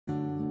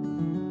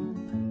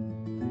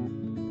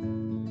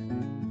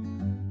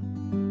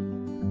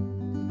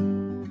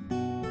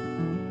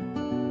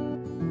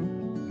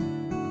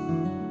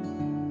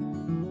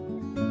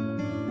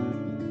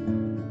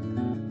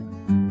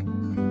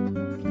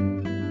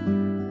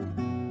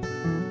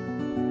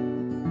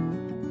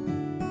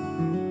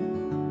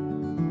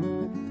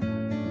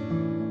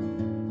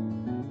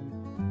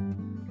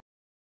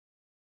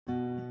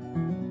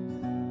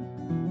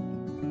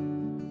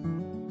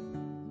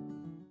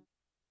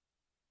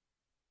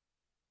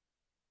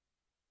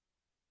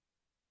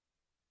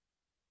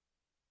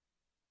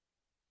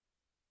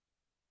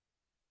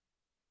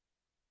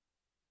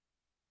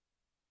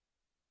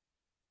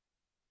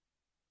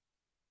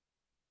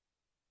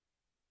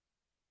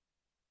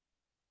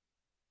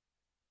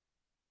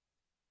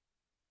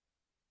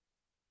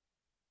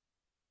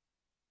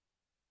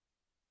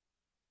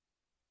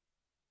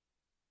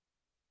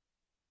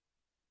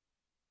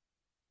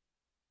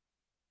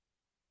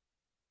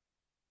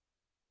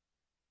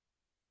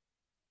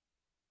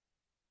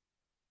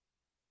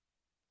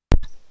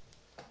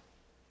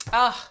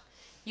Oh,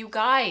 you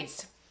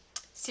guys,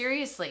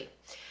 seriously.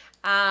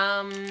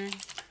 I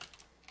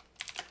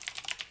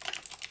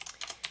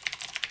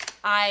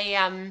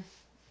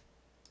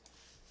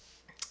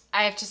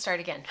have to start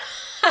again.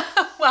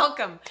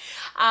 Welcome.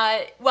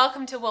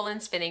 Welcome to Wool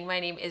and Spinning. My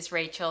name is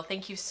Rachel.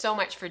 Thank you so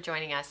much for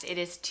joining us. It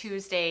is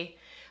Tuesday,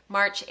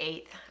 March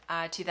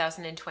 8th,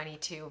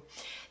 2022.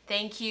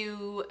 Thank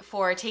you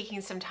for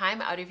taking some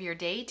time out of your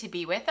day to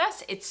be with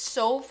us. It's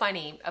so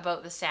funny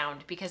about the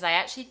sound because I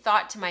actually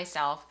thought to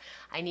myself,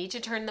 I need to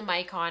turn the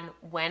mic on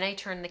when I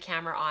turn the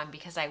camera on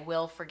because I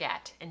will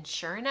forget. And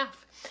sure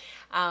enough,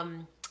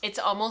 it's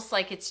almost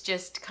like it's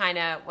just kind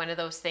of one of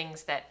those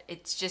things that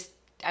it's just,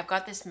 I've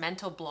got this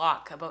mental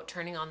block about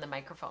turning on the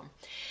microphone.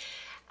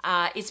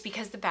 It's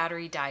because the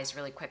battery dies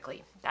really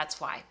quickly. That's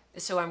why.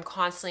 So I'm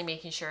constantly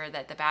making sure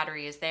that the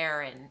battery is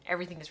there and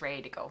everything is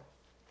ready to go.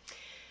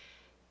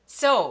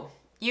 So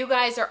you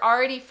guys are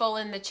already full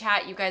in the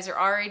chat. You guys are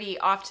already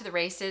off to the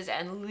races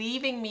and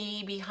leaving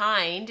me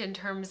behind in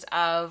terms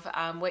of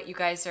what you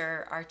guys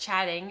are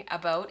chatting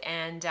about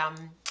and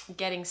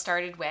getting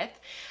started with.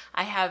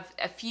 I have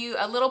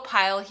a little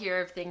pile here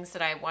of things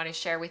that I want to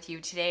share with you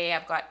today.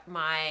 I've got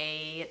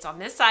it's on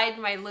this side,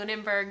 my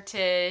Lunenburg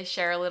to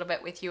share a little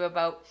bit with you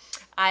about.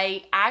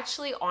 I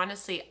actually,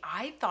 honestly,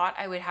 I thought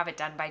I would have it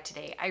done by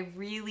today. I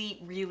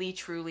really, really,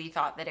 truly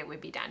thought that it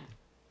would be done.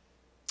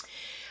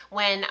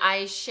 When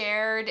I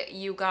shared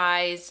you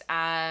guys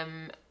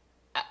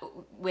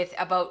with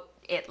about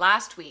it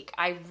last week,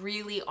 I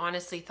really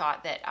honestly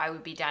thought that I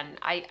would be done.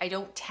 I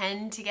don't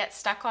tend to get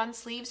stuck on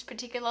sleeves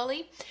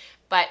particularly,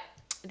 but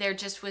there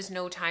just was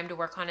no time to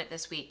work on it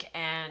this week,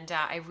 and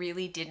I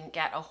really didn't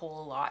get a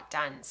whole lot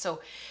done. So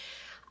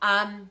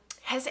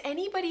has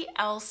anybody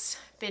else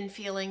been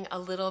feeling a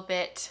little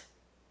bit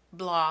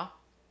blah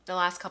the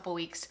last couple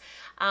weeks?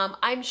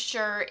 I'm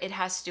sure it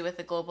has to do with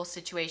the global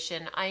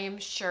situation. I am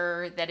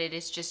sure that it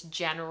is just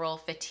general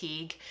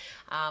fatigue.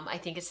 I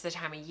think it's the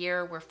time of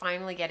year. We're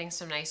finally getting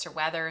some nicer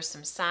weather,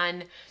 some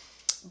sun,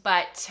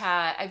 but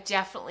I've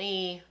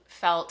definitely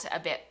felt a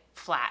bit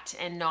flat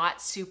and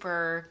not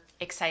super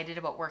excited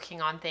about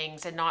working on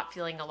things and not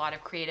feeling a lot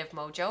of creative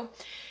mojo.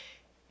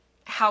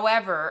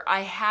 However,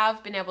 I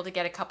have been able to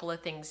get a couple of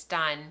things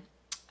done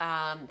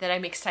that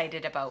I'm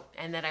excited about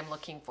and that I'm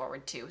looking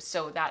forward to.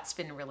 So that's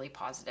been really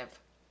positive.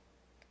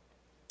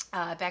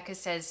 Becca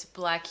says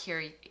black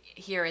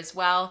here as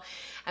well.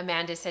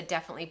 Amanda said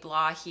definitely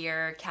blah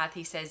here.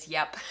 Kathy says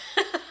yep.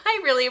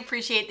 I really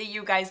appreciate that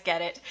you guys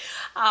get it.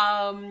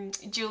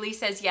 Julie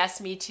says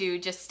yes, me too,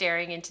 just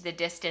staring into the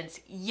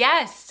distance.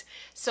 Yes.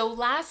 So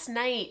last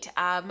night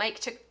Mike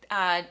took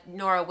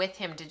Nora with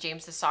him to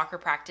James's soccer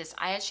practice.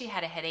 I actually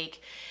had a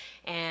headache,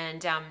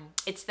 and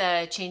it's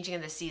the changing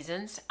of the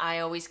seasons. I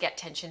always get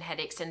tension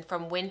headaches, and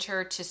from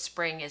winter to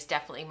spring is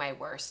definitely my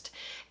worst.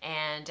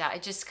 And I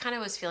just kind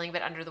of was feeling a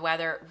bit under the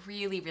weather,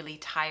 really, really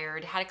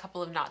tired, had a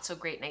couple of not so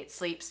great night's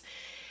sleeps.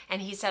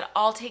 And he said,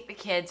 I'll take the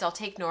kids, I'll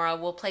take Nora,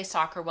 we'll play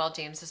soccer while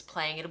James is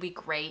playing. It'll be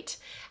great.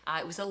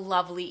 It was a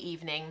lovely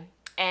evening.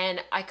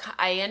 And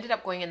I ended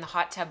up going in the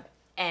hot tub,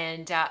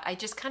 and I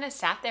just kind of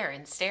sat there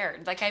and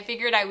stared. Like I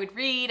figured I would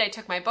read. I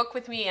took my book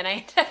with me, and I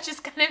ended up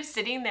just kind of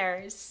sitting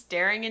there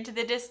staring into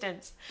the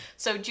distance.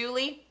 So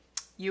Julie,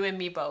 you and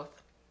me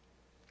both.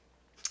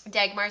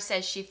 Dagmar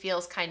says she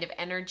feels kind of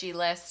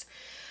energyless.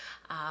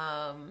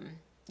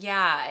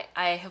 Yeah,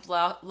 I have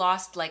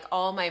lost like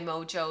all my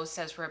mojo,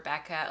 says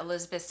Rebecca.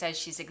 Elizabeth says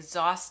she's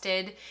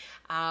exhausted.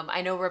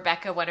 I know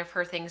Rebecca, one of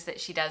her things that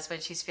she does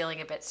when she's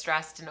feeling a bit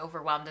stressed and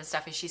overwhelmed and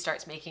stuff is she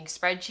starts making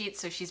spreadsheets.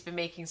 So she's been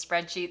making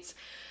spreadsheets.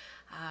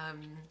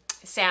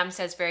 Sam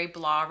says very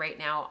blah right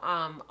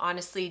now.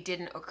 Honestly,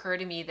 didn't occur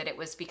to me that it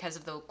was because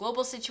of the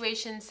global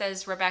situation,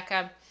 says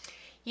Rebecca.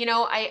 You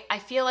know, I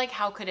feel like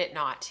how could it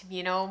not?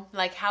 You know,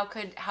 like how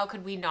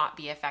could we not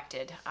be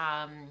affected?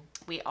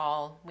 We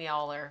all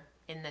are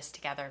in this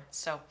together.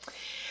 So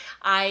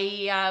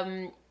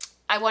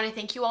I want to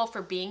thank you all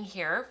for being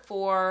here.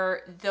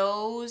 For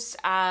those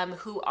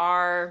who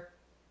are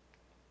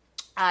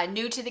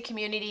new to the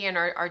community and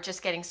are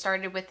just getting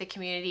started with the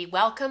community,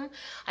 welcome.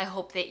 I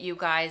hope that you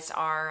guys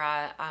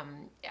are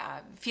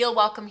feel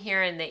welcome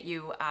here and that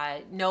you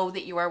know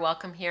that you are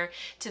welcome here.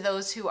 To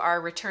those who are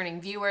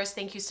returning viewers,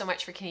 thank you so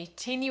much for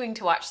continuing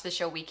to watch the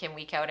show week in,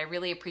 week out. I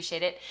really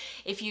appreciate it.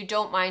 If you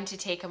don't mind to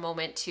take a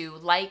moment to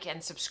like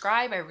and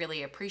subscribe, I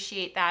really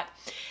appreciate that.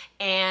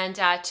 And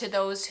to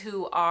those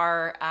who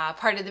are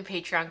part of the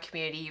Patreon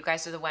community, you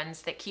guys are the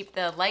ones that keep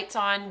the lights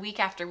on week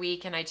after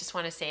week. And I just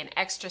want to say an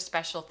extra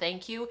special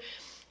thank you,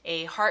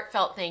 a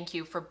heartfelt thank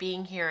you for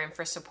being here and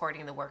for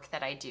supporting the work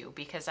that I do,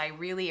 because I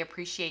really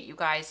appreciate you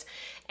guys.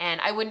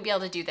 And I wouldn't be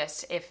able to do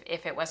this if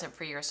it wasn't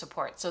for your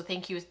support. So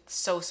thank you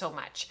so, so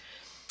much.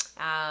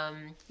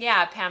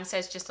 Yeah, Pam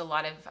says just a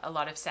lot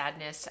of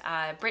sadness.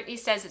 Brittany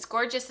says it's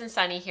gorgeous and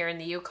sunny here in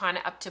the Yukon,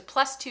 up to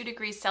 +2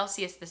 degrees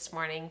Celsius this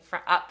morning,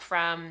 up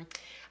from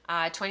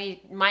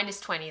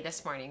 -20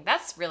 this morning.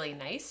 That's really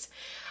nice.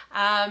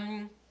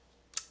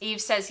 Eve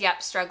says,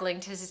 yep, struggling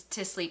to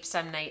sleep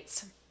some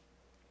nights.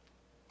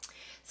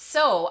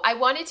 So I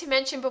wanted to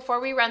mention before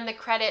we run the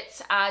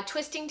credits,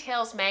 Twisting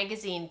Tales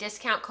magazine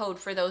discount code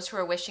for those who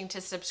are wishing to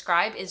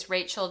subscribe is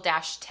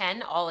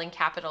Rachel-10, all in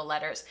capital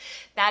letters.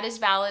 That is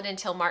valid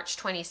until March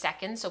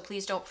 22nd, so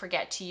please don't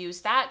forget to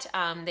use that.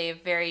 They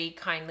have very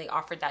kindly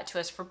offered that to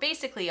us for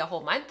basically a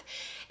whole month.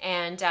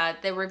 And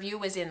the review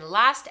was in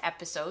last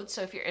episode,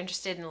 so if you're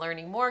interested in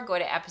learning more, go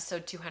to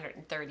episode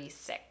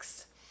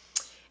 236.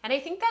 And I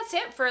think that's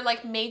it for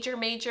like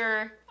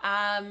major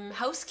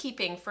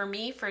housekeeping for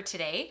me for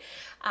today.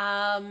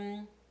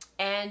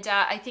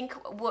 I think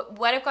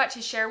what I've got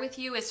to share with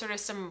you is sort of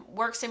some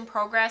works in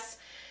progress,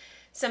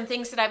 some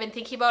things that I've been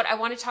thinking about. I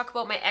want to talk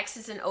about my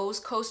X's and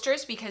O's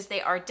coasters because they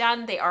are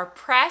done. They are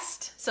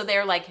pressed, so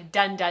they're like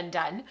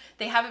done.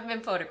 They haven't been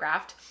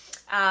photographed.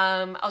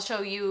 I'll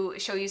show you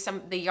some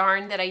of the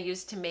yarn that I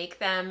used to make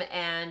them,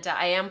 and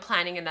I am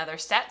planning another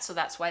set, so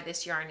that's why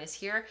this yarn is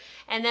here.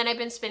 And then I've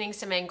been spinning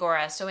some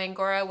Angora. So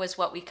Angora was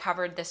what we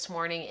covered this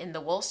morning in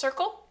the wool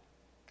circle,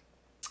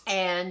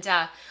 and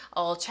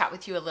I'll chat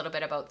with you a little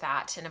bit about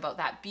that and about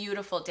that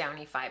beautiful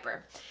downy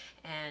fiber.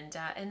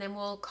 And then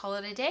we'll call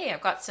it a day.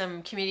 I've got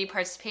some community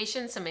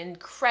participation, some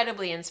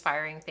incredibly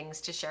inspiring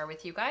things to share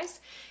with you guys,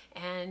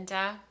 and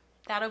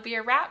that'll be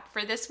a wrap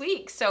for this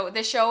week. So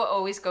the show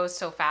always goes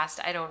so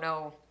fast. I don't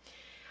know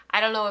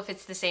if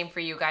it's the same for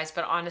you guys,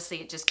 but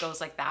honestly, it just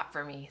goes like that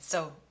for me.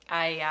 So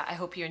I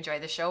hope you enjoy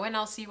the show, and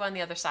I'll see you on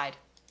the other side.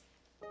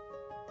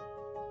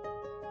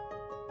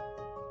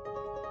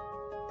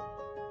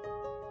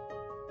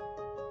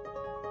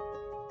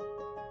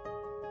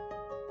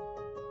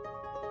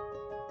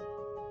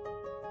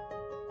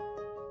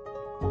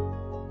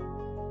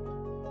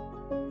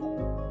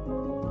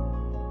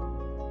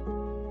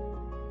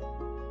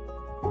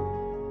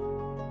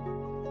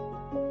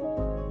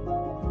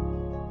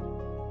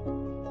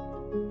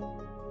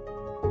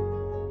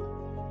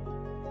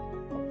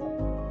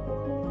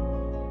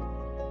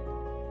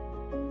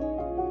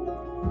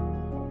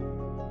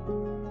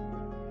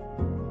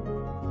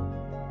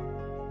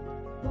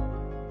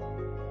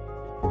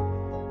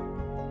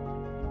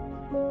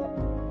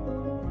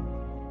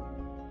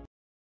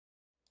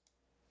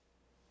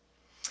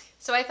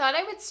 So I thought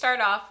I would start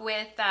off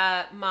with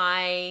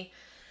why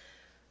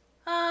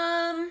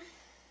don't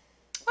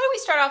we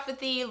start off with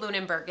the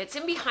Lunenburg? It's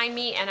in behind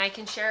me and I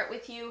can share it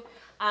with you.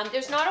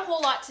 There's not a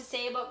whole lot to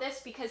say about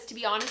this because, to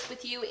be honest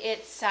with you,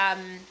 it's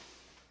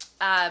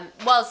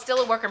well, it's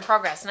still a work in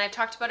progress, and I've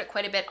talked about it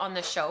quite a bit on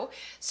the show.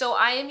 So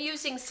I am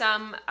using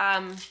some,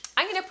 I'm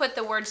going to put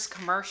the words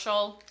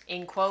commercial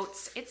in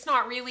quotes. It's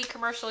not really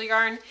commercial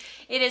yarn.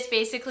 It is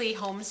basically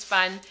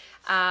homespun.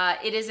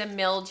 It is a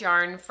milled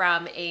yarn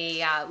from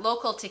a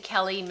local to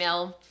Kelly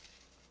mill.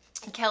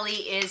 Kelly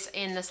is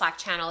in the Slack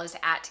channel, is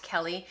at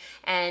Kelly,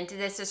 and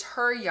this is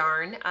her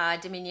yarn,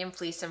 Dominion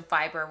Fleece and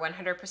Fiber,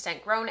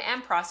 100% grown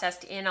and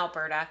processed in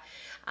Alberta.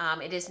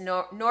 It is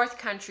North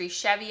Country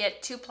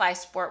Cheviot 2-ply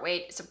sport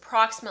weight. It's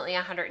approximately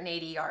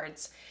 180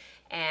 yards,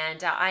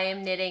 and I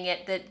am knitting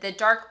it. The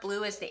dark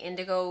blue is the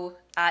indigo,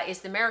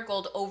 is the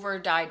marigold over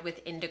dyed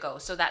with indigo.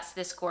 So that's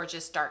this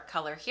gorgeous dark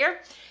color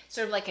here,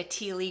 sort of like a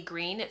tealy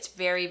green. It's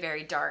very,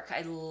 very dark.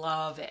 I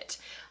love it.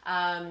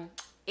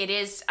 It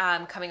is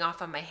coming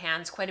off on my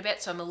hands quite a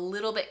bit, so I'm a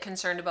little bit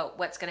concerned about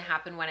what's going to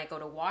happen when I go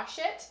to wash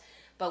it,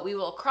 but we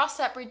will cross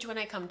that bridge when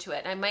I come to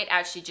it. I might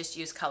actually just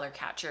use color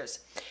catchers.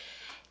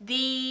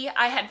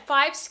 I had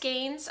 5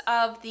 skeins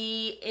of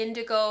the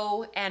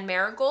indigo and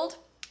marigold,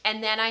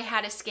 and then I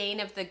had a skein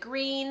of the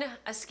green,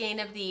 a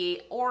skein of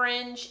the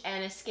orange,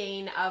 and a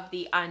skein of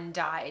the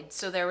undyed.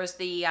 So there was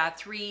the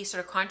 3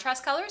 sort of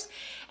contrast colors,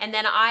 and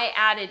then I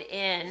added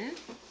in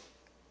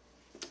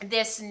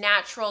this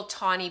natural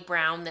tawny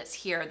brown that's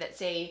here.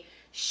 That's a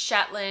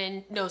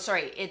Shetland, no,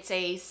 sorry, it's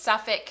a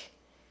Suffolk,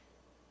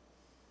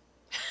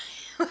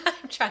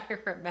 I'm trying to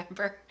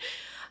remember,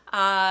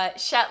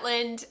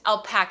 Shetland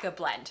alpaca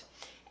blend.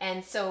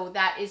 And so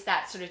that is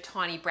that sort of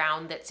tawny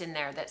brown that's in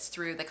there, that's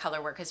through the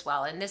color work as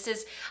well. And this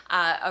is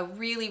a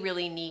really,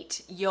 really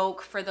neat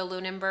yoke for the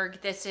Lunenburg.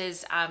 This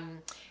is,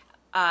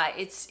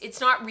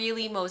 it's not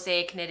really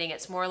mosaic knitting.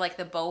 It's more like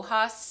the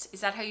Bohas,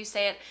 is that how you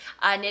say it?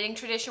 Knitting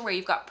tradition where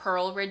you've got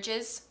purl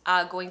ridges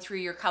going through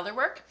your color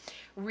work.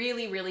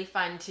 Really, really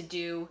fun to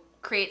do.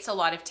 Creates a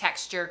lot of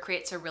texture,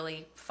 creates a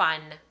really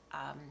fun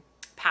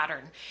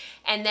pattern.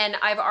 And then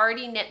I've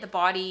already knit the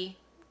body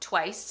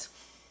twice.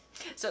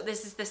 So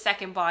this is the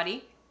second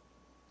body.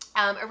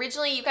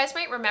 Originally, you guys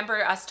might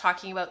remember us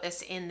talking about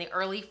this in the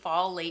early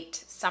fall,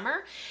 late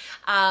summer.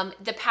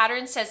 The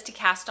pattern says to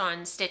cast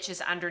on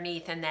stitches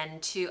underneath and then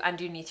to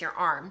underneath your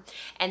arm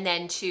and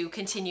then to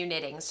continue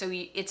knitting. So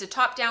it's a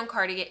top-down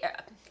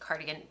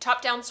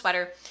top-down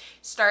sweater.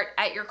 Start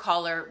at your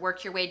collar,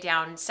 work your way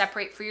down,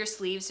 separate for your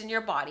sleeves and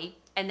your body,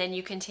 and then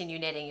you continue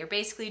knitting. You're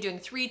basically doing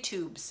 3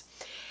 tubes.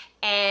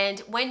 And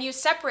when you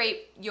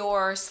separate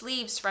your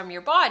sleeves from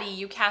your body,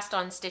 you cast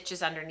on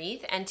stitches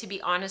underneath. And to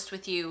be honest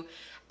with you,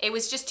 it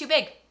was just too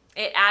big.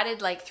 It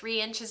added like 3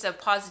 inches of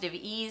positive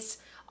ease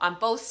on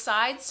both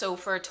sides, so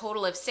for a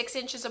total of 6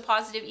 inches of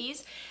positive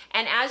ease.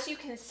 And as you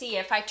can see,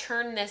 if I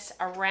turn this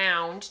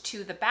around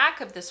to the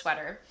back of the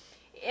sweater,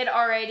 it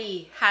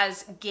already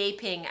has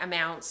gaping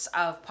amounts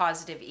of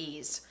positive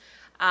ease.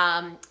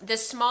 The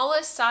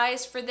smallest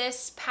size for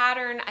this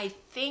pattern, I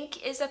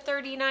think, is a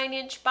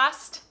 39-inch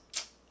bust.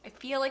 I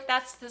feel like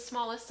that's the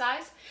smallest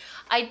size.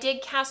 I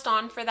did cast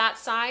on for that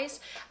size,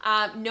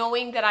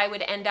 knowing that I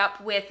would end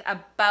up with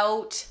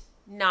about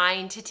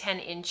 9 to 10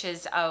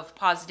 inches of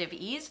positive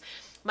ease.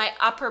 My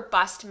upper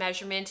bust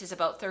measurement is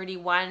about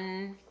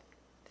 31.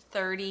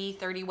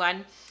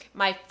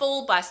 My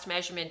full bust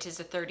measurement is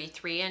a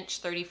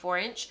 33-inch,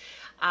 34-inch.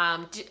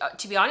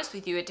 To be honest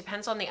with you, it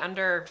depends on the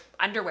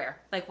underwear,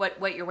 like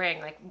what you're wearing,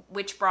 like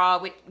which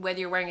bra, whether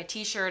you're wearing a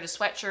t-shirt, a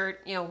sweatshirt,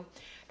 you know,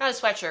 not a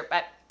sweatshirt,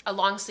 but a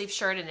long sleeve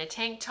shirt and a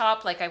tank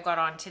top like I've got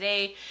on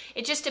today.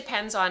 It just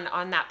depends on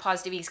that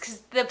positive ease,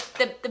 because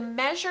the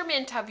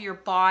measurement of your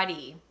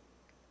body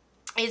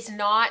is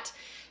not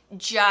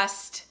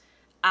just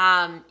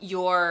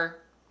your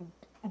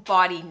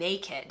body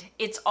naked.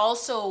 It's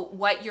also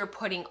what you're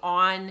putting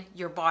on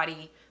your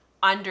body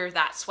under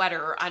that sweater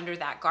or under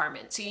that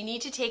garment. So you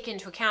need to take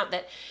into account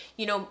that,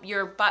 you know,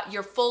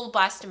 your full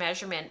bust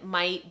measurement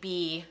might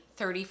be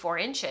 34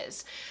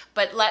 inches.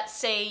 But let's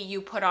say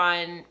you put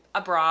on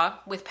a bra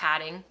with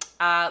padding.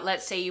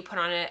 Let's say you put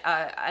on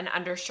an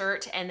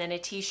undershirt and then a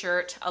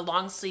t-shirt, a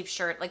long sleeve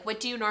shirt. Like,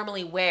 what do you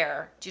normally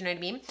wear? Do you know what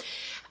I mean?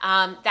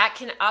 That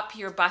can up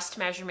your bust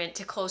measurement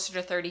to closer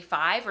to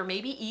 35 or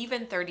maybe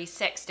even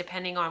 36,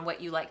 depending on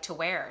what you like to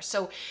wear.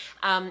 So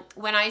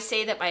when I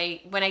say that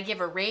when I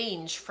give a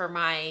range for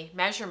my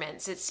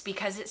measurements, it's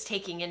because it's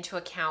taking into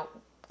account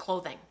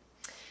clothing.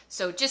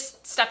 So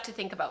just stuff to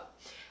think about.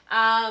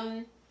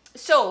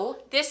 So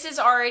this is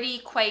already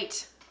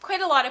quite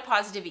a lot of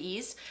positive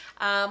ease.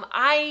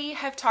 I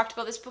have talked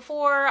about this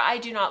before. I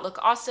do not look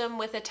awesome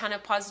with a ton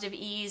of positive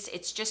ease.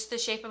 It's just the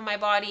shape of my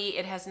body.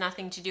 It has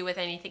nothing to do with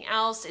anything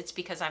else. It's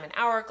because I'm an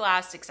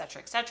hourglass,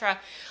 etc., etc.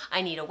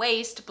 I need a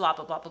waist, blah,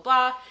 blah, blah, blah,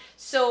 blah.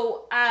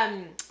 So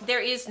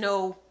there is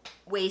no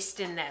waist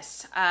in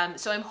this.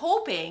 So I'm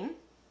hoping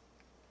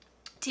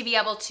to be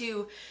able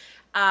to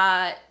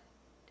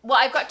well,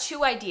 I've got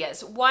two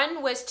ideas.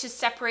 One was to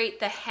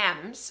separate the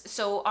hems.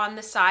 So on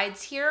the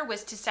sides here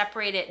was to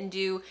separate it and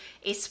do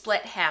a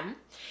split hem.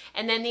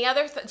 And then the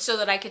other, so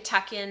that I could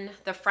tuck in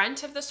the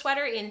front of the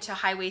sweater into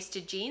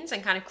high-waisted jeans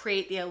and kind of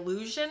create the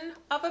illusion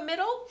of a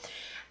middle.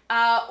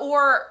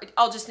 Or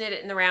I'll just knit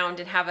it in the round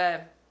and have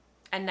a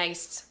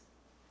nice,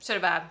 sort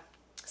of a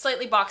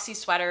slightly boxy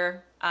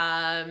sweater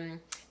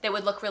that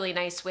would look really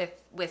nice with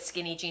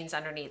skinny jeans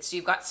underneath. So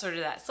you've got sort of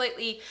that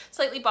slightly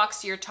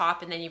boxier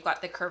top, and then you've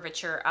got the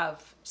curvature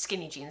of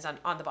skinny jeans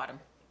on the bottom.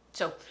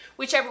 So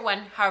whichever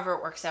one, however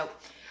it works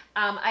out.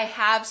 I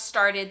have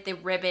started the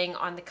ribbing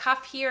on the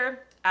cuff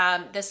here.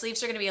 The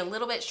sleeves are going to be a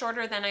little bit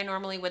shorter than I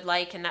normally would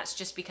like, and that's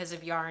just because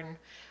of yarn,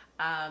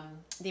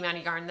 the amount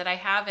of yarn that I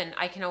have, and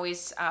I can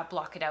always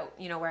block it out,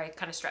 you know, where I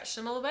kind of stretch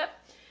them a little bit.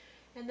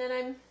 And then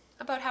I'm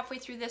about halfway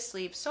through this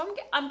sleeve, so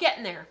I'm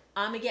getting there.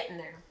 I'm getting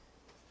there.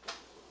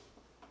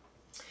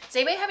 Does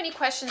anybody have any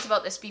questions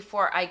about this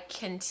before I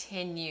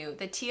continue?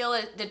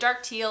 The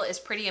dark teal is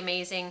pretty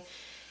amazing,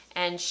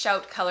 and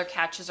Shout color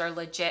catches are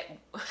legit.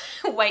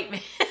 White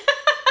man.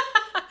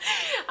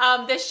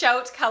 The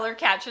Shout color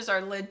catches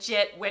are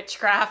legit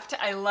witchcraft.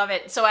 I love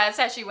it. So that's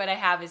actually what I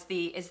have is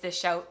the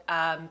Shout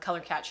color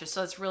catchers.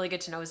 So it's really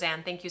good to know,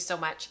 Zan. Thank you so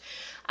much.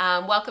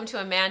 Welcome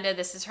to Amanda.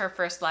 This is her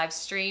first live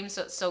stream,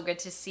 so it's so good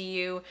to see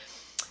you.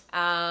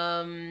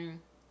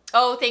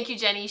 Oh, thank you,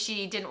 Jenny.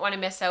 She didn't want to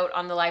miss out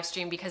on the live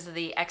stream because of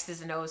the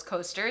X's and O's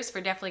coasters.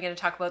 We're definitely going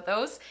to talk about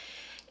those.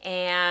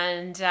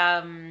 And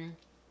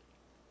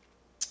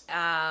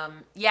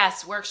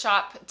yes,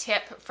 workshop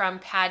tip from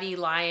Patty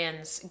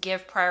Lyons: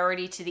 give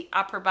priority to the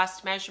upper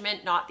bust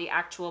measurement, not the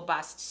actual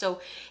bust.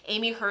 So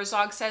Amy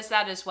Herzog says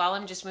that as well.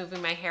 I'm just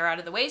moving my hair out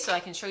of the way so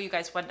I can show you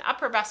guys what an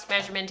upper bust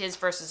measurement is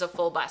versus a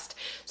full bust.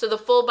 So the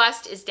full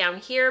bust is down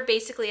here,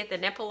 basically at the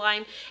nipple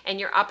line, and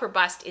your upper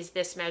bust is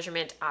this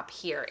measurement up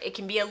here. It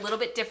can be a little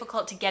bit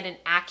difficult to get an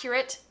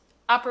accurate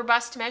upper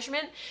bust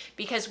measurement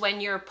because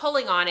when you're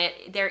pulling on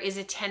it, there is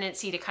a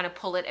tendency to kind of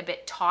pull it a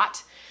bit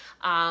taut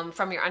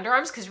from your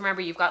underarms, because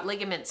remember, you've got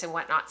ligaments and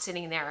whatnot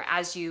sitting there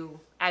as your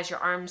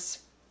arms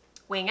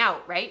wing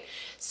out, right?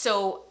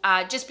 So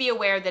just be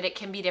aware that it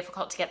can be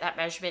difficult to get that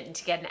measurement and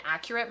to get an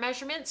accurate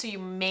measurement. So you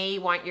may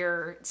want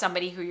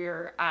somebody who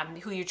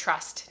you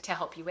trust to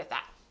help you with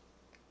that.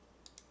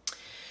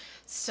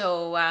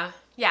 So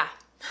yeah.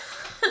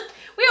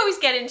 We always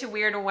get into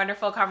weird and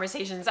wonderful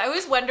conversations. I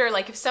always wonder,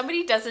 like, if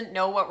somebody doesn't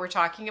know what we're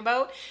talking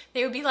about,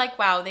 they would be like,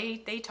 wow, they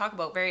talk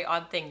about very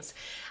odd things.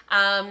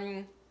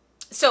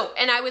 So,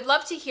 and I would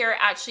love to hear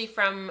actually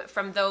from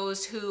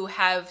those who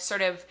have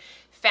sort of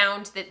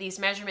found that these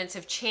measurements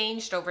have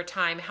changed over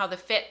time, how the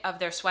fit of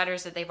their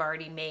sweaters that they've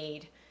already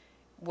made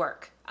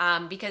work.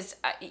 Because,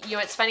 you know,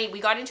 it's funny, we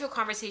got into a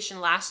conversation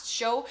last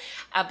show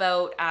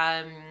about,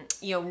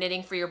 you know,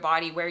 knitting for your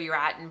body, where you're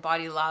at, and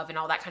body love and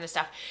all that kind of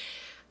stuff.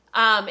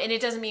 And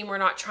it doesn't mean we're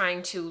not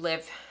trying to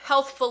live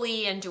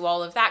healthfully and do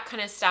all of that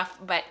kind of stuff,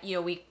 but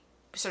we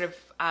sort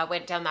of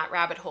went down that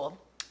rabbit hole.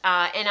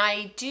 And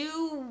I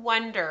do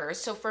wonder,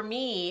 so for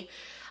me,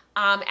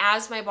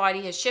 as my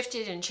body has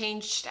shifted and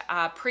changed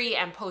pre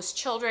and post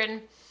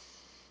children,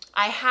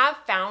 I have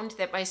found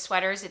that my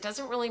sweaters, it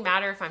doesn't really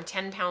matter if I'm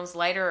 10 pounds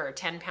lighter or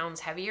 10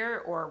 pounds heavier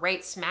or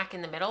right smack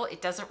in the middle. It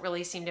doesn't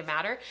really seem to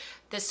matter.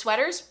 The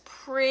sweaters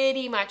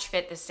pretty much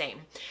fit the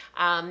same.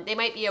 They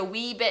might be a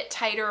wee bit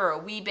tighter or a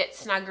wee bit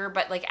snugger,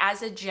 but like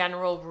as a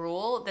general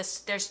rule,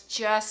 there's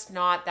just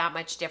not that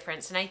much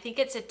difference. And I think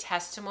it's a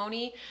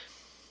testimony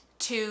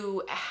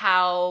to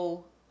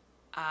how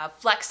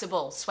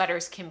flexible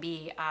sweaters can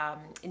be,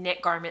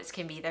 knit garments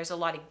can be. There's a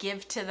lot of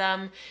give to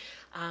them.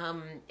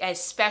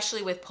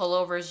 Especially with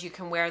pullovers, you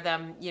can wear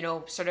them,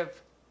 sort of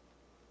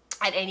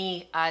at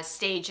any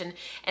stage,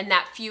 and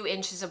that few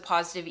inches of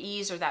positive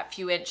ease or that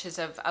few inches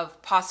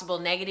of possible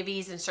negative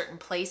ease in certain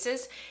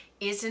places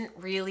isn't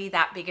really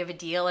that big of a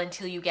deal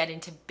until you get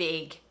into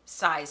big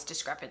size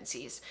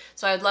discrepancies.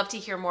 So I would love to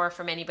hear more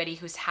from anybody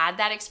who's had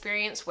that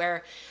experience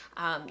where,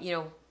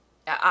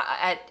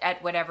 at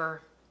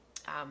whatever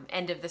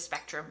end of the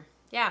spectrum.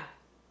 Yeah.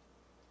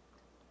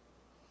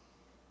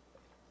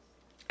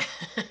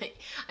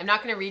 I'm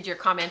not going to read your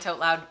comment out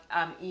loud,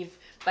 Eve,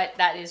 but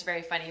that is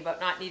very funny about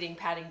not needing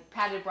padded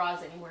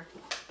bras anymore.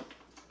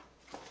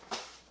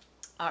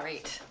 All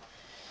right.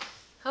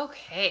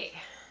 Okay.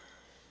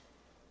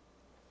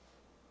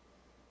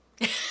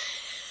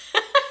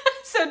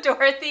 So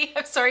Dorothy,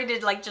 I'm sorry to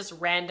just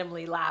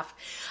randomly laugh.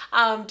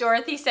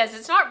 Dorothy says,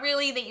 it's not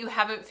really that you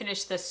haven't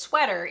finished the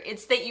sweater,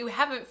 it's that you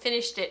haven't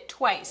finished it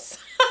twice.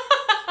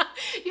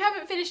 You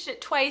haven't finished it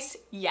twice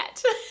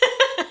yet.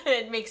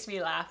 It makes me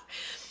laugh.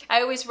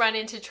 I always run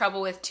into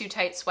trouble with too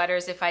tight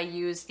sweaters if I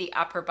use the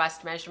upper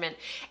bust measurement.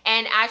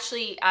 And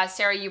actually,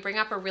 Sarah, you bring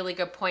up a really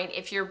good point.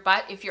 If your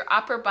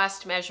upper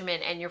bust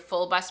measurement and your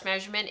full bust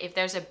measurement, if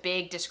there's a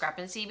big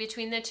discrepancy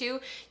between the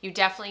two, you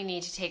definitely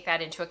need to take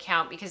that into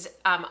account, because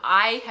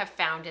I have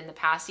found in the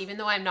past, even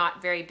though I'm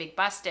not very big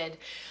busted,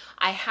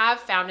 I have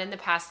found in the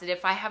past that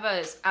if I have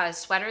a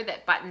sweater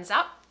that buttons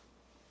up,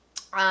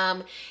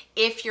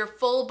 if your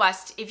full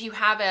bust, if you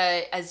have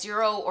a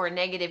 0 or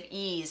negative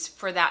ease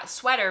for that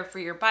sweater for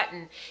your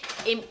button,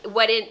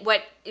 what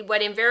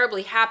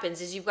invariably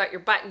happens is you've got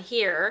your button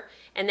here,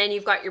 and then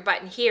you've got your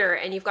button here,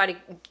 and you've got a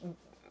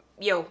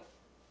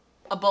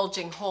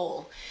bulging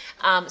hole.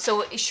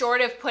 So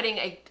short of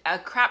putting a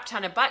crap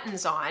ton of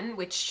buttons on,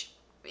 which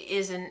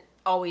isn't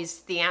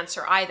always the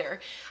answer either,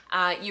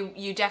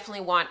 you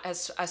definitely want a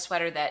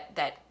sweater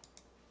that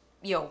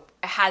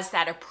has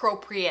that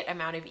appropriate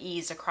amount of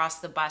ease across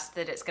the bust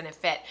that it's going to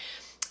fit.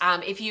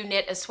 If you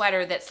knit a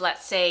sweater that's,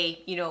 let's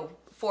say,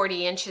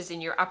 40 inches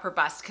in your upper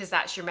bust, because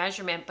that's your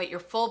measurement, but your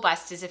full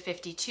bust is a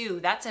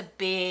 52, that's a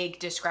big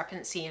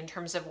discrepancy in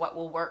terms of what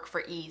will work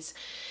for ease.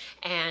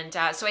 And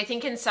so I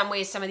think in some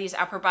ways, some of these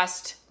upper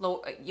bust,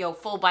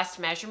 full bust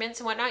measurements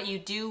and whatnot, you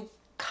do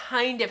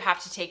kind of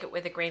have to take it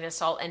with a grain of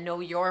salt and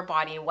know your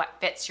body and what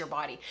fits your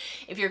body.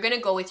 If you're going to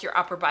go with your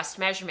upper bust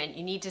measurement,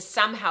 you need to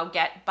somehow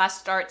get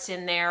bust darts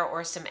in there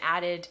or some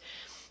added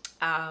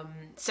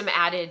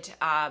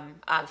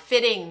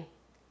fitting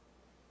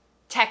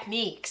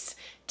techniques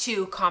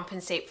to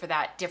compensate for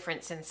that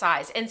difference in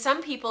size. And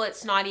some people,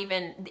 it's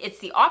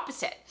the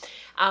opposite.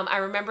 I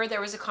remember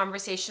there was a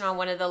conversation on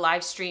one of the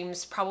live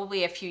streams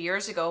probably a few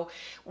years ago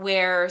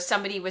where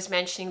somebody was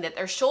mentioning that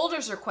their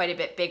shoulders are quite a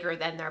bit bigger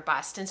than their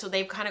bust. And so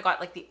they've kind of got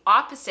like the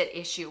opposite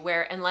issue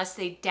where unless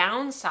they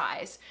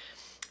downsize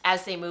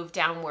as they move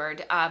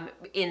downward,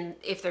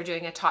 if they're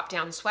doing a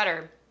top-down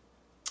sweater,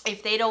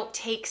 if they don't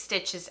take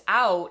stitches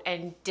out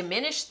and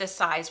diminish the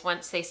size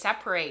once they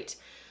separate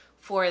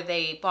for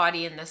the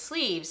body and the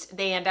sleeves,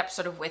 they end up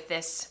sort of with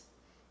this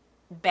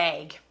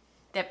bag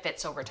that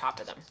fits over top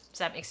of them. Does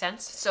that make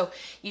sense? So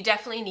you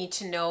definitely need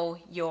to know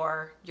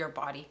your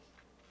body.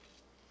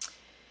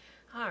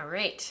 All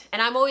right.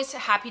 And I'm always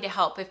happy to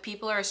help. If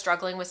people are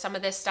struggling with some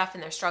of this stuff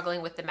and they're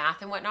struggling with the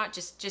math and whatnot,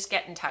 just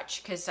get in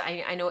touch, because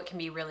I know it can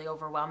be really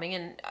overwhelming,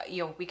 and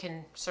we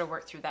can sort of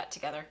work through that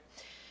together.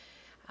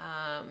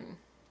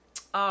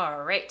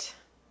 All right.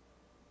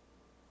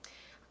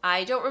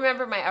 I don't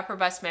remember my upper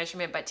bust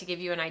measurement, but to give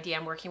you an idea,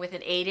 I'm working with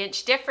an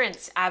 8-inch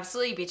difference,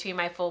 absolutely, between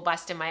my full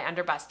bust and my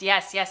under bust.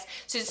 Yes, yes.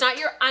 So it's not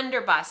your under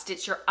bust,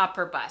 it's your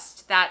upper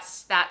bust.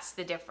 That's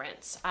the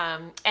difference.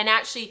 And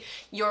actually,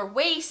 your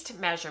waist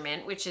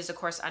measurement, which is of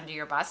course under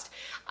your bust,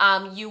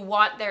 you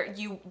want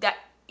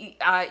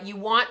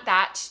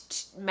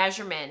that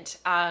measurement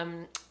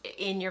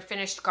in your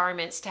finished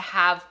garments to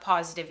have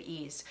positive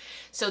ease.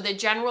 So the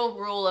general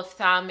rule of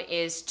thumb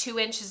is 2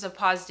 inches of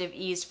positive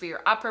ease for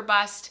your upper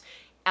bust,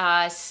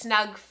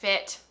 snug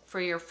fit for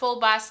your full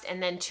bust,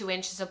 and then 2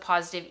 inches of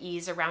positive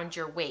ease around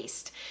your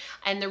waist.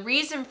 And the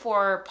reason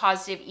for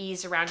positive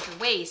ease around your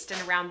waist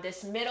and around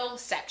this middle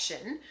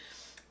section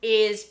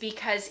is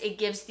because it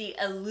gives the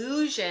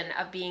illusion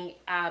of being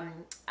an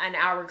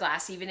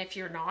hourglass, even if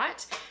you're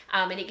not,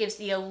 and it gives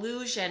the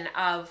illusion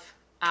of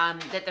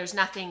that there's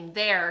nothing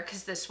there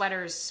because the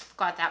sweater's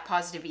got that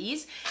positive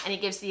ease, and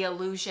it gives the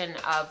illusion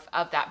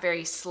of that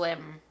very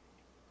slim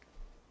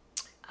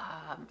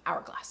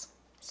hourglass.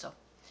 So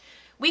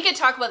we could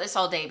talk about this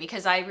all day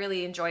because I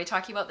really enjoy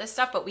talking about this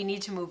stuff, but we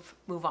need to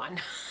move on.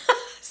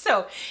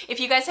 So if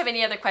you guys have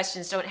any other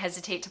questions, don't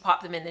hesitate to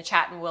pop them in the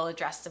chat and we'll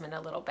address them in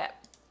a little bit.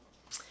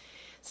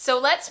 So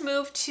let's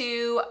move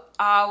to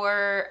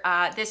our,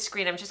 this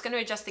screen. I'm just going to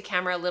adjust the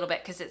camera a little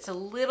bit because it's a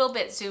little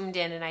bit zoomed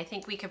in, and I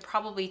think we could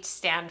probably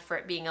stand for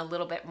it being a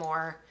little bit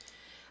more,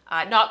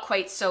 not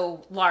quite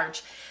so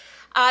large.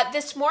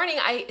 This morning,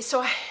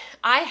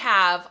 I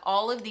have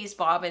all of these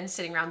bobbins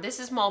sitting around. This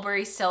is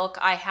mulberry silk.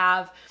 I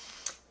have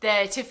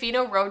the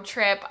Tofino Road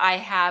Trip. I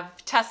have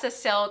Tussa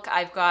Silk.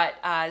 I've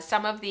got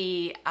some of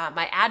the,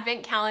 my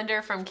advent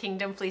calendar from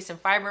Kingdom Fleece and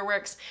Fiber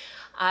Works.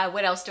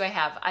 What else do I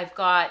have? I've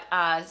got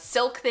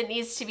silk that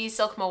needs to be,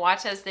 silk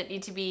mawatas that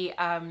need to be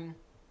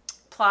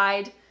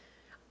plied.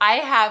 I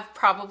have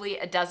probably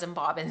a dozen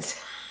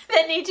bobbins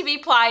that need to be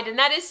plied, and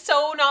that is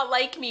so not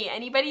like me.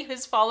 Anybody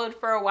who's followed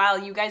for a while,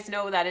 you guys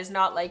know that is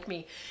not like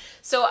me.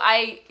 So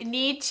I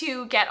need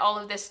to get all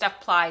of this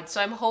stuff plied.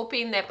 So I'm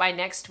hoping that by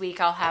next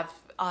week I'll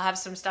have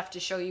some stuff to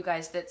show you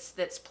guys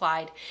that's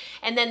plied.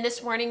 And then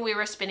this morning we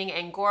were spinning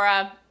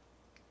Angora.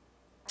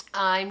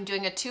 I'm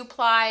doing a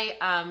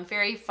 2-ply,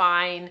 very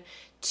fine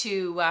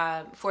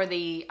for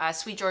the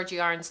Sweet Georgia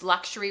Yarns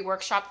luxury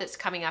workshop that's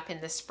coming up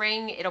in the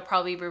spring. It'll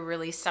probably be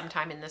released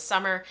sometime in the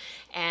summer,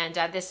 and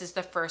this is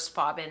the first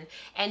bobbin.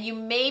 And you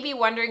may be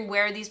wondering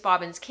where these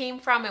bobbins came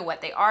from and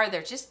what they are.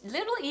 They're just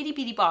little itty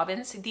bitty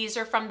bobbins. These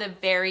are from the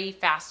very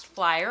fast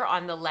flyer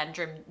on the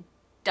Lendrum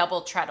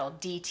double treadle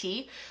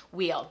DT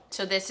wheel.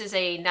 So this is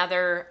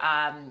another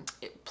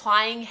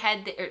plying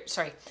head,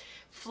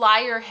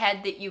 flyer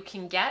head that you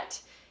can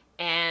get.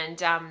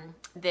 And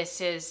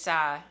this is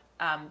the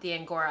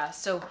Angora.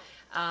 So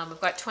we've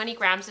got 20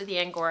 grams of the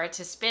Angora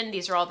to spin.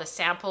 These are all the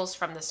samples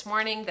from this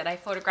morning that I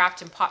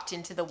photographed and popped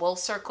into the Wool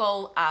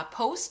Circle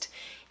post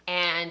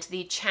and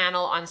the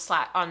channel on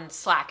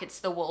Slack. It's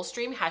the Wool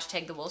Stream,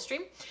 hashtag the Wool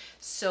Stream.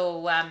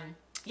 So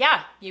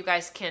yeah, you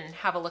guys can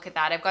have a look at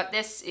that. I've got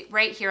this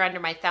right here under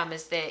my thumb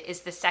is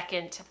the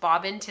second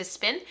bobbin to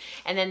spin.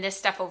 And then this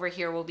stuff over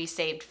here will be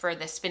saved for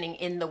the spinning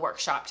in the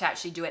workshop to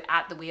actually do it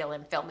at the wheel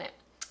and film it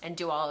and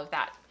do all of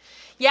that.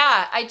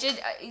 Yeah, I did.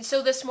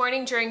 So this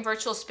morning during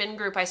virtual spin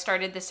group, I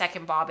started the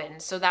second bobbin.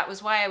 So that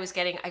was why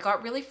I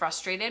got really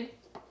frustrated.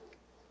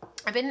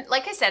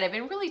 Like I said, I've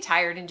been really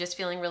tired and just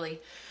feeling really,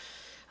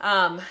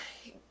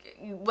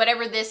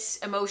 whatever this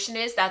emotion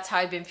is, that's how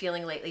I've been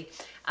feeling lately,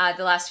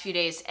 the last few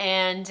days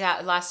and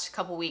last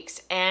couple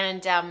weeks.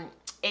 And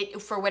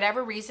for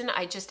whatever reason,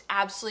 I just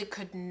absolutely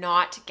could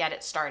not get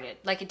it started.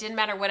 Like, it didn't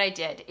matter what I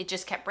did. It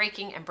just kept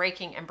breaking and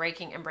breaking and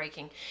breaking and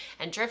breaking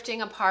and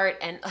drifting apart.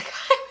 And like,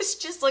 I was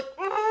just like,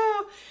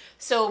 oh.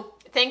 So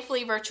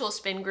thankfully, virtual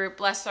spin group,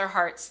 bless their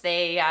hearts,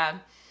 they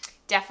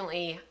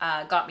definitely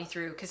got me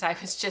through because I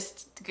was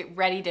just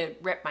ready to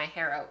rip my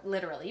hair out,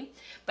 literally.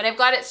 But I've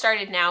got it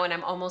started now and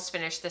I'm almost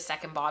finished the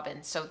second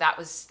bobbin. So that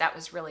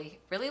was really,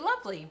 really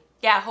lovely.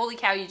 Yeah, holy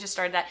cow, you just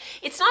started that.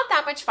 It's not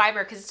that much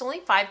fiber because it's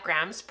only 5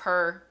 grams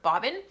per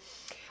bobbin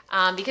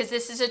because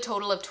this is a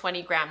total of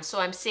 20 grams.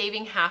 So I'm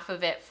saving half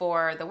of it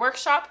for the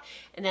workshop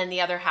and then the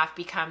other half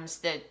becomes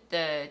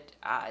the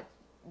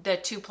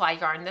 2-ply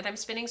yarn that I'm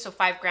spinning. So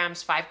 5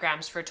 grams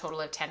for a total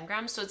of 10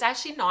 grams. So it's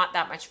actually not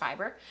that much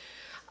fiber.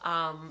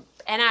 And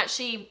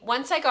actually,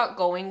 once I got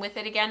going with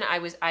it again,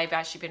 I've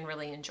actually been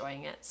really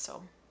enjoying it.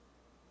 So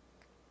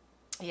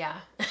yeah.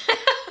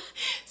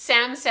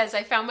 Sam says,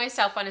 I found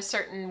myself on a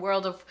certain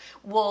World of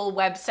Wool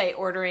website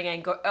ordering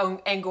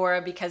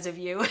Angora because of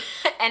you.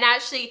 And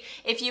actually,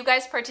 if you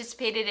guys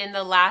participated in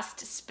the last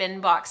spin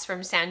box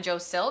from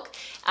Sanjo Silk,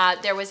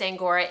 there was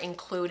Angora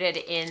included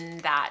in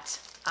that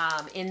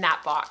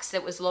box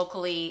that was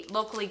locally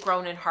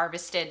grown and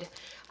harvested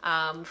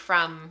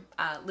from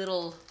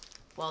little,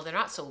 well, they're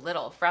not so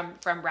little,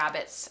 from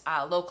rabbits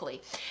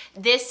locally.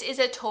 This is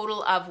a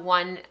total of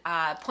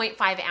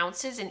 1.5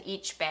 ounces in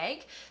each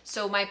bag.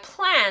 So my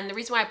plan, the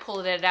reason why I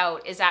pulled it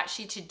out is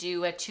actually to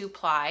do a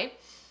 2-ply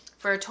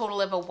for a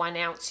total of a 1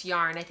 ounce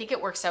yarn. I think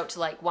it works out to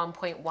like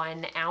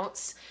 1.1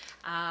 ounce.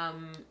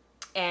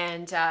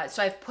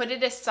 So I've put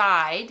it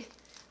aside.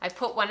 I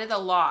put one of the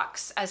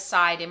locks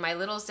aside in my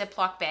little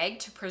Ziploc bag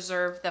to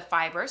preserve the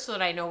fiber so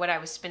that I know what I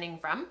was spinning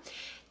from.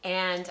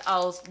 And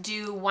I'll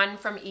do one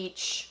from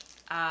each,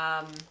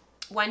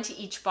 one to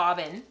each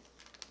bobbin,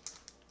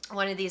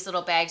 one of these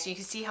little bags. You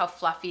can see how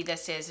fluffy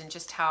this is and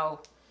just how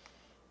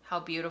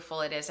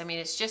beautiful it is. I mean,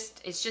 it's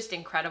just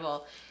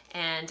incredible.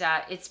 And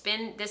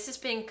this has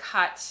been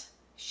cut,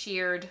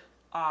 sheared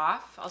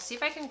off. I'll see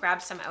if I can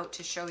grab some out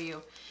to show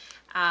you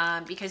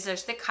because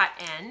there's the cut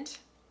end.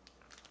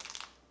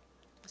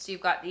 So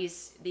you've got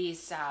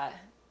these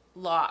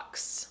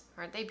locks.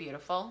 Aren't they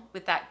beautiful?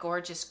 With that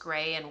gorgeous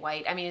gray and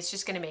white. I mean, it's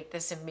just going to make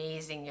this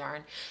amazing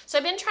yarn. So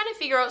I've been trying to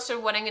figure out sort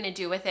of what I'm going to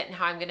do with it and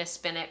how I'm going to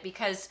spin it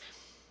because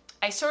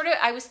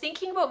I was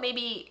thinking about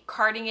maybe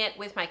carding it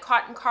with my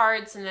cotton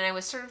cards, and then I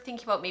was sort of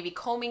thinking about maybe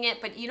combing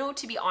it. But you know,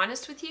 to be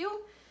honest with you,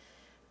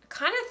 I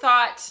kind of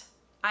thought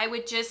I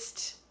would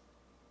just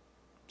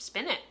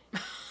spin it.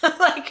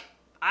 Like,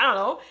 I don't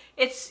know.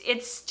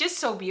 It's just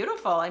so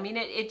beautiful. I mean,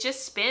 it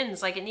just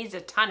spins like it needs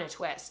a ton of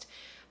twist.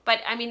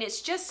 But I mean,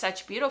 it's just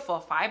such beautiful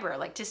fiber.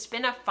 Like to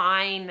spin a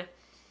fine,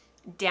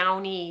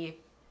 downy,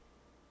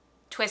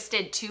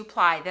 twisted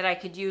 2-ply that I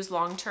could use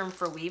long-term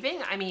for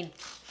weaving. I mean,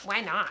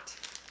 why not?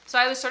 So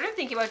I was sort of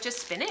thinking about just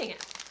spinning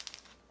it.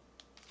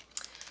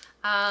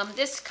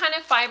 This kind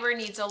of fiber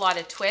needs a lot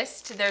of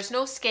twist. There's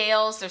no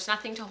scales. There's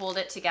nothing to hold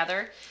it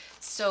together.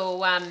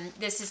 So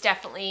this is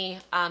definitely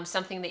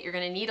something that you're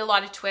going to need a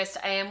lot of twist.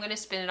 I am going to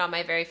spin it on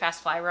my very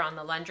fast fiber on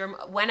the Lundrum.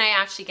 When I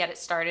actually get it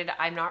started,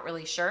 I'm not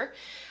really sure.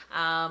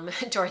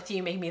 Dorothy,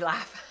 you made me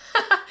laugh.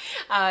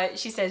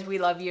 She says, we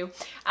love you.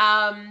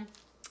 Yeah,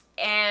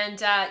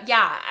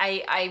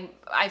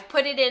 I've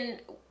put it in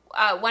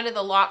one of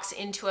the locks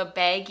into a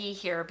baggie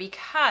here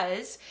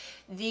because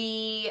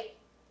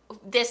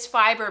this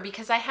fiber,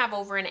 because I have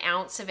over an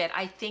ounce of it,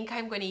 I think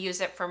I'm going to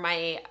use it for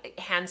my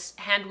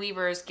Hand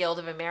Weavers Guild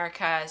of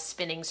America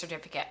spinning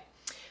certificate,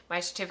 my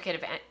certificate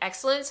of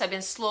excellence. I've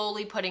been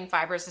slowly putting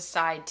fibers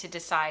aside to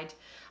decide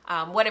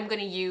what I'm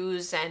going to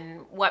use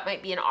and what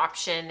might be an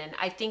option. And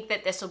I think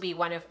that this will be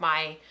one of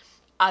my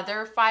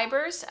other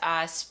fibers.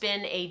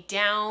 Spin a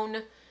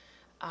down,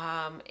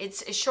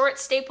 it's a short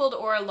stapled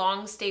or a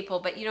long staple,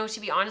 but you know, to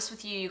be honest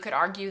with you, you could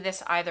argue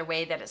this either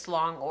way, that it's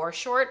long or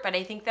short, but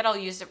I think that I'll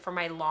use it for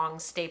my long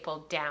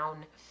stapled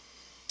down.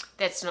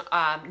 That's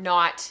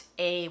not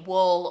a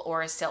wool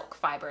or a silk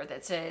fiber.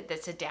 That's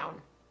a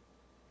down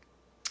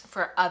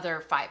for other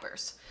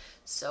fibers.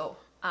 So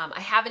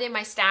I have it in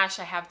my stash.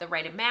 I have the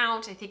right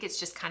amount. I think it's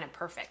just kind of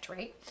perfect,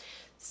 right?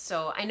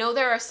 So I know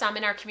there are some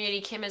in our community.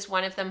 Kim is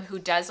one of them who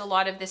does a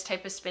lot of this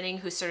type of spinning,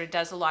 who sort of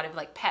does a lot of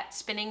like pet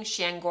spinning,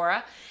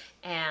 Shangora.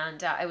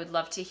 And I would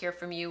love to hear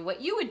from you what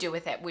you would do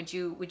with it. Would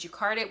you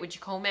card it? Would you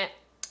comb it?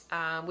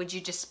 Would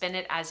you just spin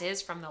it as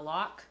is from the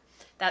lock?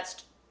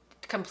 That's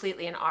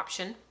completely an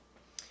option.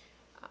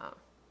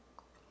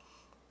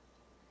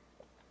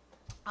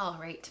 All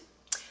right.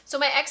 So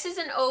my X's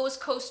and O's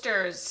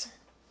coasters.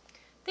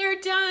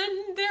 They're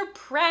done, they're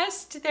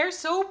pressed, they're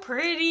so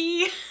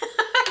pretty.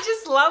 I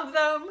just love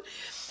them.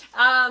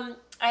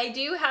 I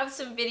do have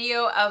some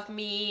video of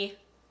me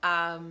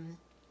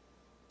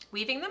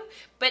weaving them,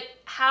 but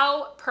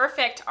how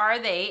perfect are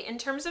they in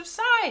terms of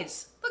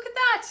size? Look at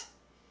that.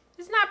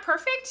 Isn't that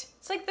perfect?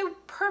 It's like the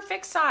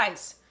perfect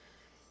size.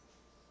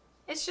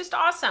 It's just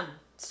awesome.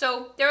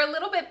 So they're a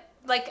little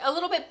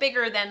bit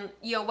bigger than,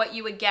 you know, what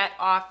you would get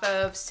off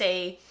of,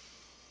 say,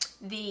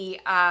 the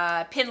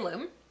pin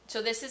loom.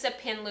 So this is a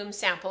pin loom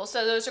sample.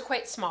 So those are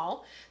quite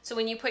small. So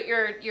when you put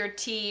your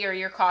tea or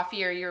your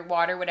coffee or your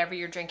water, whatever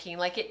you're drinking,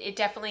 like it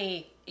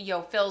definitely, you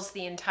know, fills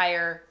the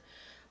entire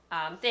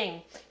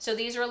thing. So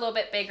these are a little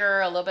bit bigger,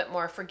 a little bit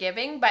more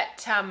forgiving,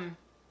 but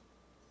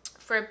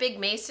for a big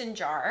mason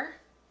jar,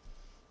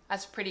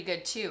 that's pretty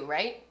good too,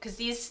 right? Because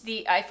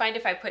I find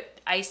if I put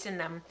ice in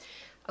them,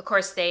 of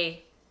course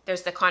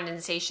there's the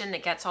condensation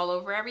that gets all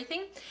over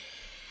everything.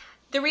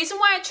 The reason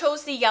why I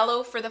chose the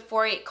yellow for the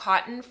 4/8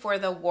 cotton for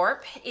the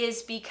warp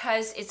is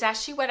because it's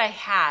actually what I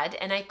had,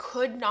 and I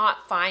could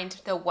not find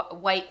the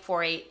white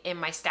 4/8 in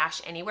my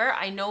stash anywhere.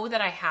 I know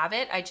that I have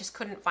it, I just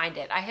couldn't find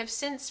it. I have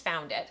since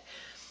found it.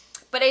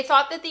 But I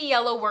thought that the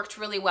yellow worked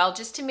really well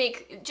just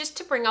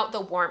to bring out the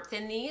warmth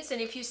in these.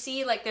 And if you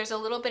see, like, there's a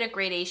little bit of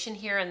gradation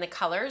here in the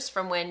colors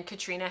from when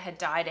Katrina had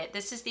dyed it.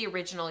 This is the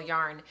original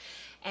yarn.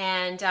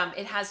 And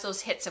it has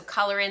those hits of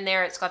color in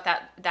there. It's got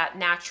that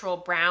natural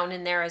brown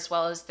in there as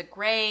well as the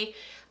gray.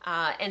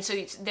 And so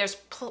there's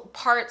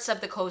parts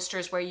of the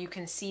coasters where you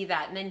can see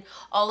that. And then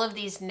all of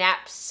these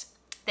neps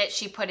that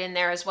she put in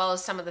there, as well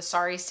as some of the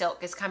sari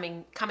silk, is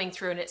coming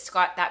through, and it's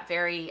got that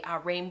very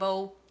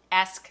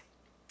rainbow-esque,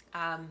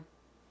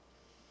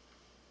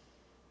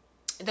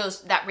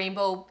 those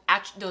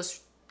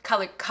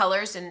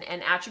colors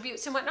and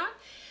attributes and whatnot.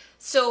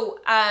 So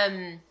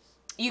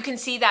you can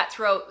see that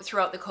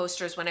throughout the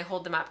coasters when I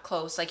hold them up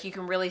close. Like, you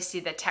can really see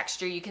the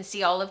texture. You can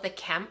see all of the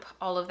Kemp,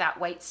 all of that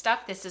white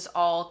stuff. This is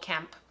all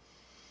Kemp.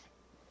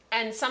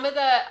 And some of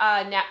the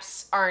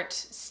neps aren't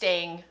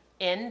staying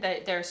in.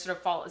 They're sort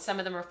of some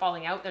of them are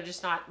falling out. They're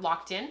just not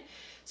locked in.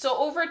 So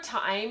over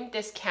time,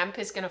 this Kemp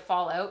is going to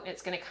fall out, and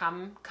it's going to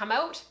come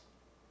out.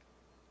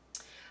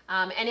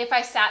 And if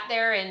I sat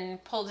there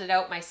and pulled it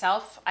out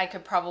myself, I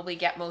could probably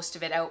get most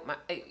of it out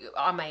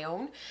on my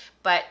own.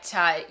 But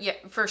yeah,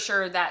 for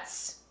sure,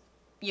 that's,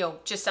 you know,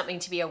 just something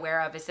to be aware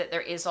of, is that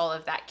there is all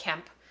of that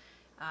Kemp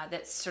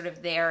that's sort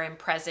of there and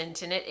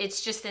present. And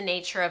it's just the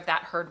nature of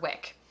that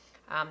herdwick.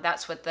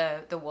 That's what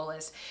the wool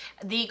is.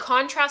 The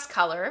contrast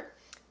color,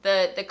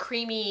 the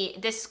creamy,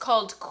 this is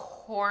called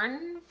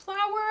cornflower,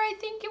 I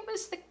think it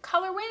was the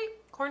colorway,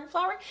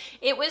 cornflower.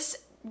 It was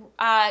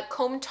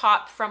comb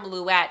top from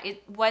Louette.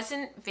 It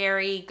wasn't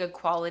very good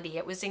quality.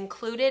 It was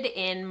included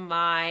in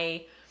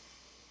my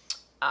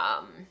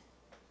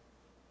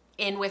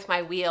in with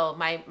my wheel,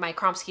 my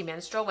Kromsky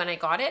Minstrel when I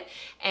got it,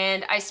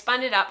 and I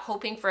spun it up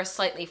hoping for a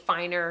slightly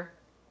finer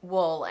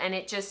wool, and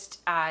it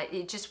just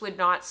would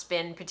not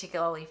spin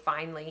particularly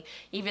finely.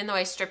 Even though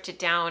I stripped it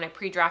down, I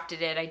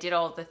pre-drafted it, I did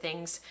all the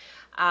things.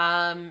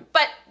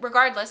 But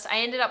regardless, I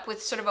ended up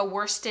with sort of a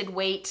worsted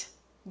weight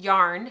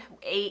yarn,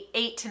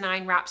 8 to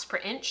 9 wraps per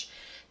inch.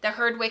 The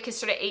Herdwick is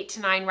sort of 8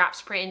 to 9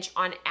 wraps per inch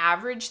on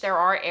average. There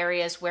are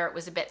areas where it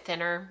was a bit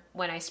thinner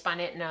when I spun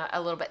it and a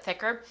little bit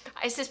thicker.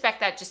 I suspect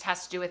that just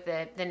has to do with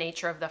the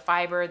nature of the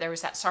fiber. There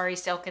was that sari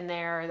silk in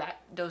there,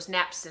 those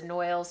neps and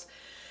oils.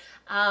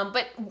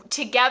 But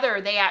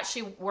together they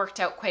actually worked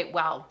out quite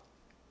well.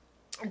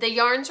 The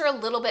yarns are a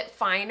little bit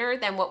finer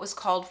than what was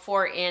called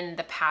for in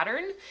the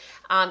pattern.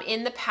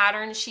 In the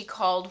pattern, she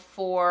called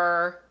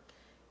for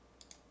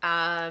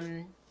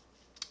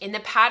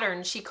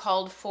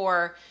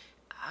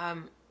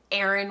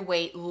Aran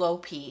weight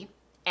Lopi,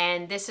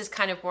 and this is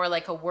kind of more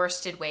like a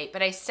worsted weight,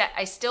 but I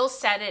still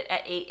set it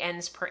at 8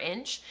 ends per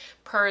inch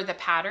per the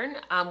pattern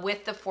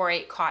with the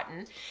 4/8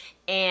 cotton.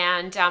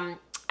 And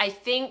I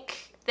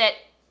think that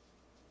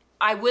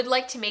I would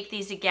like to make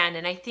these again,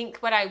 and I think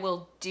what I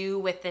will do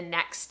with the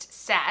next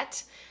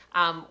set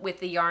with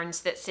the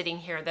yarns that's sitting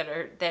here that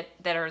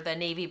are the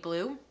navy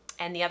blue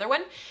and the other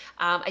one.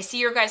 I see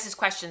your guys'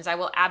 questions. I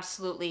will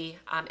absolutely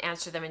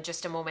answer them in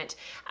just a moment.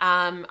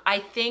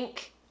 I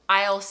think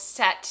I'll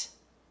set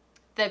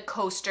the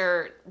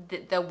coaster,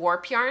 the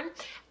warp yarn,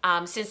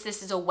 since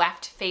this is a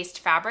weft faced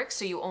fabric,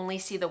 so you only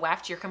see the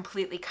weft, you're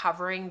completely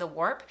covering the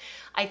warp.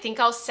 I think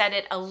I'll set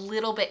it a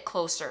little bit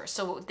closer.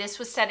 So this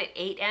was set at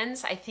 8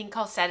 ends. I think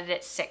I'll set it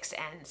at 6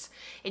 ends.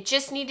 It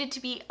just needed to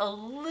be a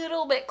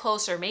little bit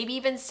closer, maybe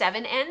even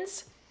 7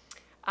 ends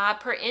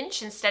per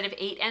inch instead of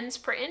 8 ends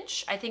per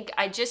inch. I think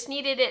I just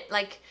needed it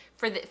like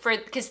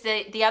because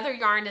the other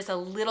yarn is a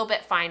little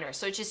bit finer,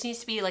 so it just needs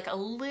to be like a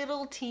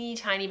little teeny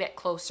tiny bit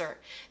closer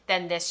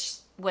than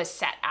this was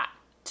set at.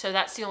 So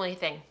that's the only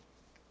thing.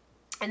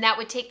 And that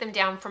would take them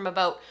down from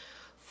about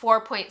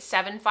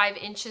 4.75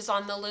 inches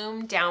on the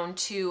loom down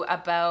to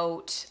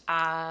about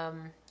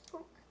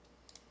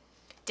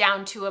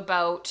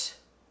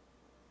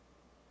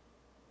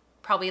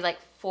probably like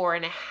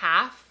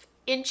 4.5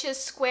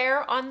 inches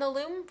square on the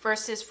loom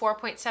versus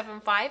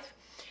 4.75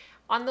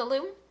 on the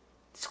loom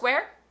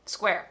square.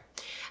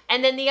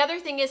 And then the other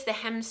thing is the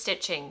hem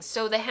stitching.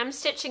 So the hem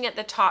stitching at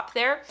the top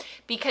there,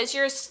 because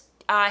you're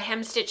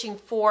hem stitching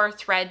 4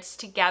 threads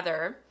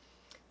together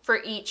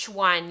for each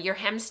one, your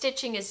hem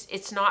stitching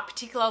it's not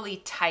particularly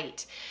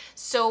tight.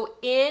 So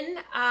in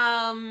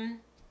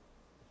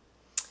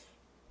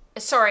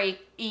sorry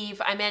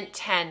Eve, I meant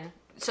 10.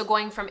 So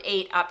going from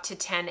 8 up to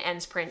 10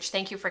 ends per inch.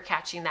 Thank you for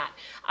catching that.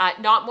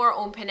 Not more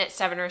open at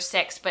 7 or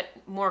 6, but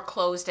more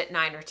closed at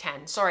 9 or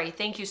 10. Sorry,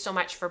 thank you so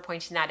much for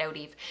pointing that out,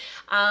 Eve.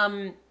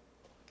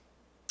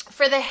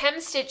 For the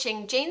hem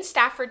stitching, Jane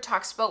Stafford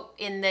talks about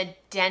in the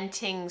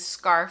denting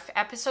scarf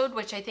episode,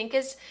 which I think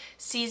is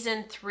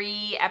season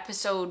 3,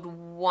 episode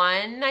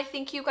 1. I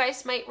think you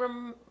guys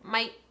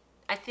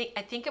I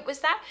think it was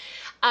that.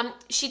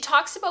 She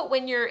talks about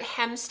when you're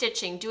hem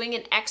stitching, doing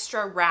an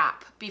extra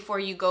wrap before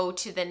you go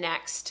to the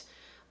next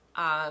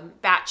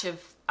batch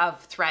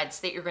of threads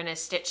that you're going to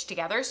stitch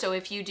together. So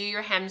if you do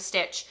your hem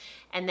stitch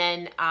and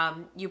then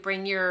you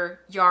bring your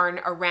yarn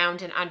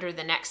around and under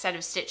the next set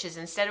of stitches,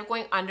 instead of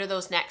going under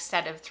those next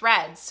set of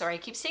threads, sorry, I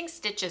keep saying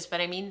stitches, but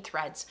I mean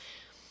threads.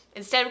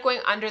 Instead of going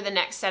under the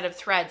next set of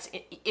threads,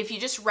 if you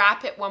just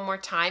wrap it one more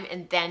time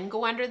and then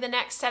go under the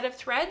next set of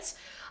threads,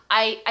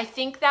 I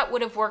think that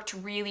would have worked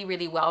really,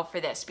 really well for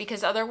this,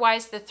 because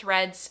otherwise the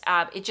threads,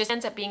 it just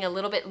ends up being a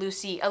little bit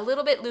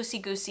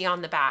loosey-goosey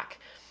on the back.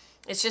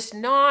 It's just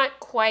not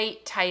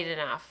quite tight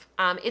enough.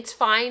 It's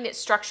fine. It's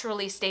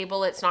structurally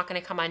stable. It's not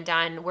going to come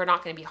undone. We're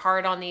not going to be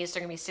hard on these.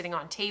 They're going to be sitting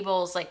on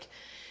tables. Like,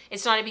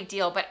 it's not a big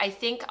deal. But I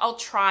think I'll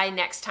try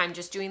next time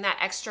just doing that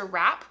extra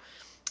wrap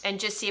and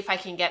just see if I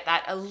can get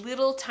that a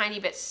little tiny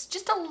bit,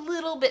 just a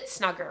little bit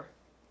snugger.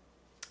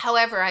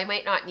 However, I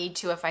might not need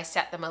to if I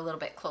set them a little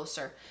bit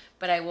closer,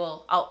 but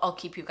I'll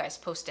keep you guys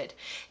posted.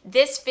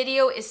 This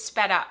video is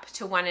sped up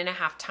to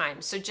 1.5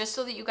 times. So just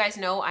so that you guys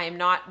know, I am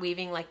not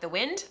weaving like the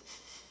wind.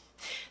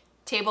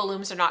 Table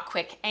looms are not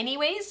quick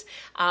anyways.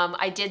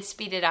 I did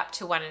speed it up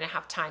to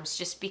 1.5 times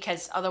just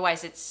because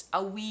otherwise it's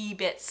a wee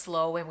bit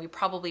slow and we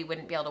probably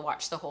wouldn't be able to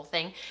watch the whole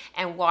thing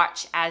and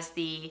watch as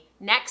the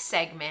next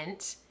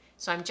segment.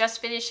 So I'm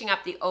just finishing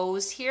up the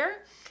O's here,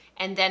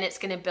 and then it's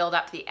going to build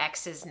up the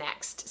X's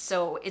next.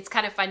 So it's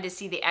kind of fun to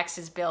see the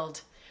X's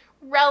build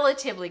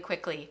relatively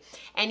quickly.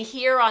 And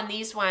here on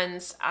these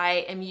ones,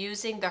 I am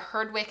using the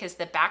Herdwick as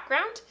the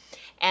background,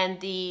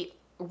 and the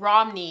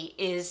Romney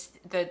is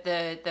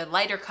the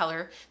lighter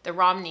color. The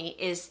Romney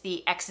is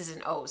the X's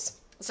and O's.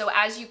 So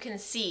as you can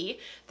see,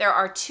 there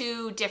are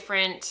 2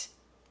 different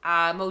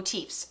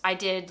motifs. I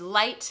did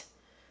light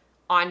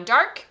on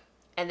dark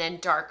and then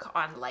dark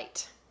on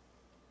light.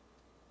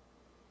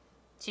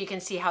 So you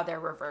can see how they're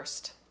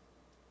reversed.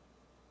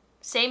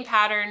 Same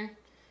pattern,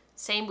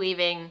 same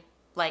weaving,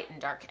 light and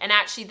dark. And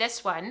actually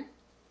this one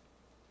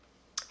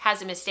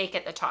has a mistake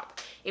at the top.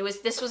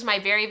 This was my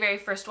very, very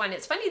first one.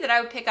 It's funny that I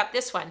would pick up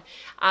this one.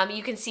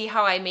 You can see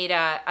how I made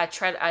a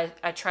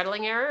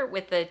treadling error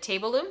with the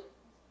table loom.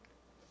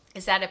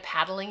 Is that a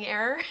paddling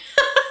error?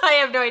 I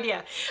have no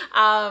idea.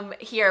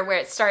 Here where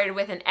it started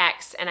with an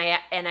X and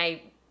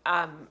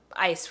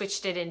I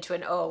switched it into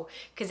an O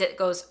because it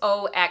goes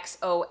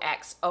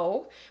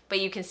OXOXO, but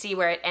you can see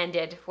where it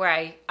ended,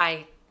 where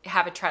I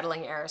have a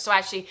treadling error. So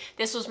actually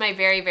this was my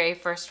very, very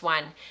first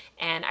one,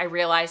 and I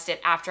realized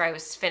it after I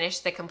was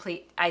finished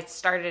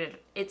it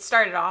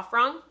started off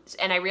wrong,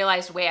 and I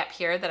realized way up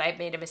here that I'd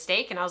made a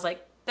mistake, and I was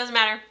like, doesn't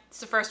matter, it's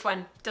the first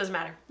one, doesn't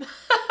matter.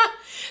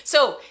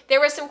 So there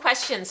were some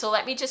questions, so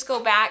let me just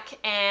go back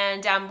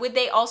and would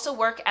they also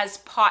work as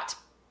pot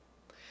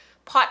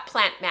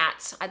plant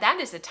mats? That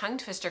is a tongue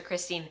twister,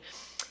 Christine.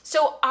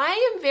 So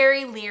I am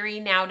very leery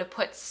now to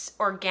put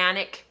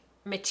organic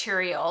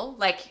material,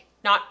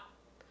 not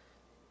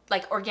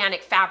like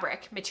organic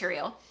fabric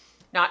material,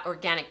 not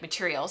organic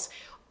materials,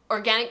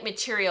 organic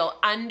material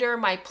under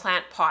my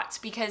plant pots,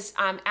 because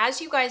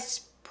as you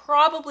guys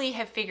probably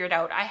have figured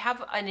out, I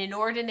have an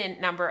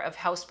inordinate number of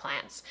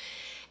houseplants,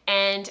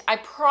 and I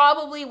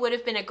probably would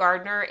have been a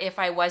gardener if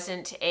I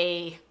wasn't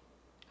a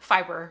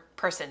fiber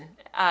person,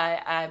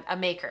 a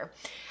maker.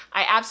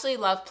 I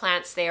absolutely love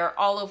plants. They are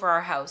all over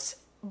our house,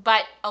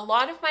 but a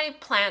lot of my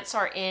plants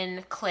are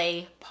in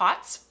clay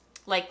pots,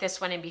 like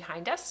this one in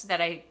behind us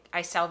that I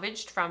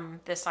salvaged from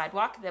the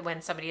sidewalk that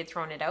when somebody had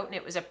thrown it out, and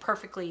it was a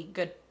perfectly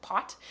good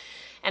pot.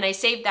 And I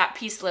saved that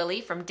peace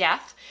lily from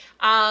death.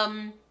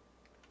 And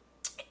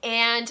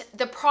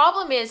the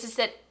problem is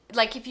that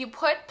like if you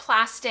put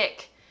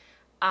plastic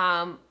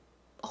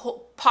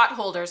pot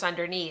holders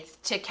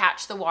underneath to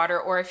catch the water,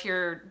 or if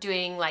you're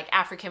doing like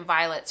African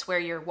violets where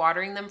you're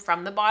watering them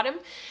from the bottom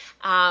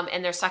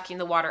and they're sucking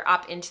the water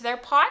up into their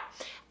pot,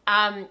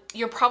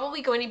 you're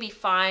probably going to be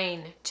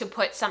fine to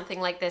put something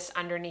like this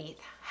underneath.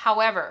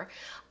 However,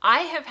 I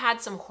have had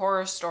some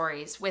horror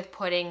stories with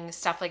putting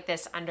stuff like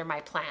this under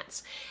my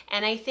plants.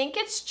 And I think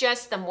it's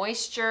just the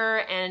moisture,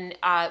 and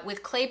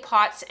with clay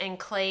pots and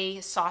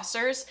clay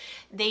saucers,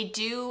 they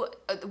do,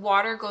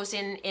 water goes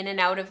in and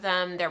out of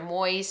them. They're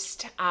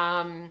moist.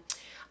 I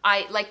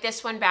like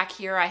this one back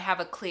here, I have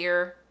a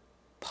clear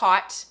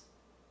pot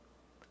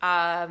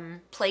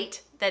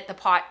plate that the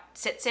pot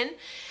sits in.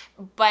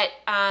 But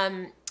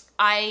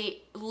I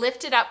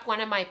lifted up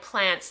one of my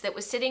plants that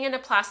was sitting in a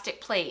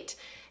plastic plate,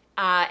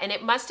 and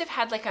it must have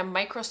had like a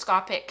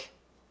microscopic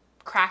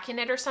crack in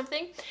it or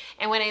something.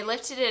 And when I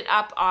lifted it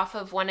up off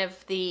of one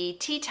of the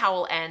tea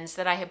towel ends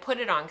that I had put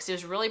it on, because it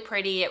was really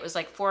pretty, it was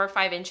like 4 or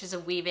 5 inches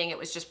of weaving, it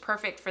was just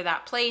perfect for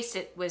that place,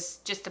 it was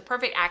just the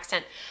perfect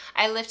accent.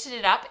 I lifted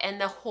it up and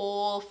the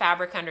whole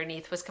fabric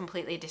underneath was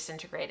completely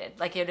disintegrated.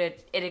 Like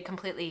it had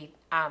completely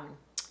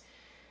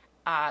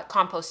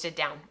composted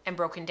down and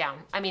broken down.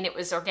 I mean, it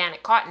was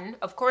organic cotton.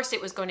 Of course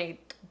it was going to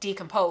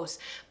decompose,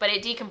 but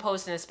it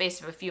decomposed in the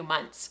space of a few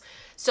months.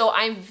 So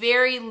I'm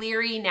very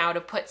leery now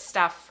to put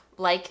stuff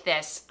like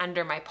this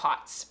under my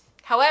pots.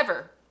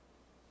 However,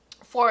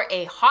 for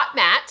a hot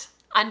mat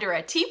under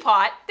a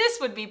teapot, this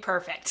would be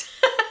perfect.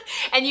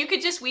 And you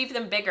could just weave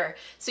them bigger.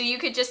 So you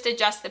could just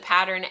adjust the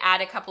pattern, add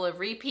a couple of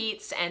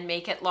repeats and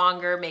make it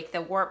longer, make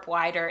the warp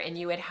wider, and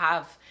you would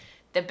have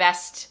the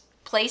best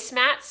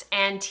placemats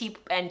and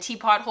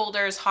teapot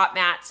holders, hot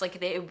mats. Like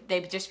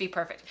they'd just be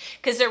perfect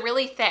because they're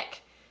really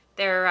thick.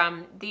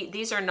 They're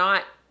these are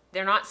not,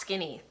 they're not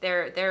skinny.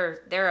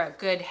 They're a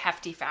good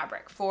hefty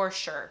fabric for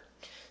sure.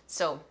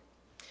 So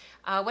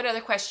what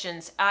other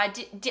questions?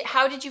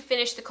 How did you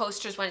finish the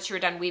coasters once you were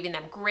done weaving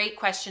them? Great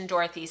question,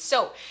 Dorothy.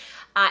 So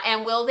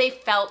and will they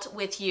felt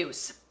with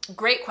use?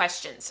 Great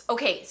questions.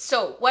 Okay,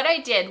 so what I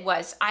did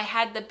was I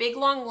had the big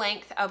long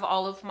length of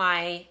all of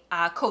my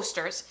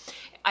coasters.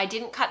 I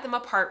didn't cut them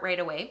apart right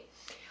away.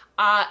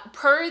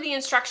 Per the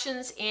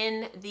instructions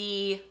in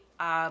the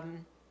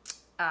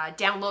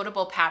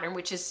downloadable pattern,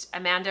 which is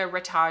Amanda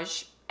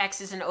Ratage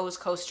X's and O's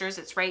coasters.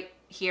 It's right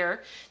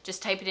here.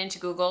 Just type it into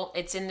Google.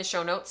 It's in the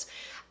show notes.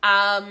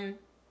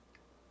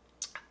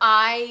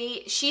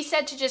 She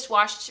said to just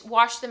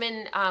wash them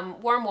in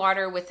warm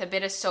water with a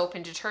bit of soap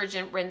and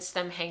detergent, rinse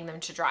them, hang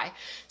them to dry.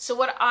 So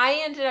what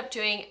I ended up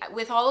doing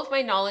with all of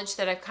my knowledge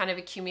that I've kind of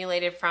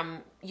accumulated from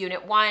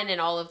Unit 1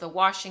 and all of the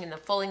washing and the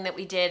fulling that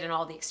we did and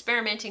all the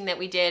experimenting that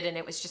we did, and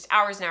it was just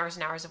hours and hours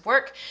and hours of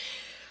work,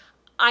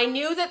 I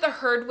knew that the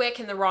Herdwick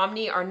and the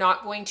Romney are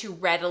not going to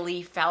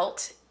readily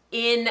felt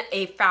in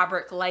a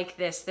fabric like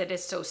this that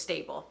is so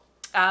stable.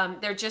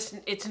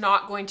 It's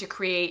not going to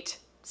create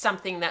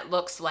something that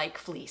looks like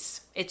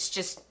fleece. It's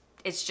just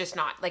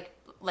not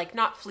like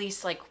not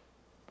fleece like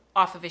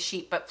off of a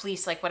sheet, but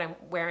fleece like what I'm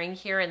wearing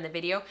here in the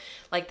video.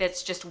 Like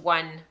that's just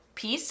one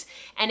piece.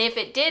 And if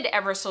it did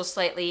ever so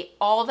slightly,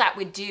 all that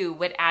would do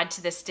would add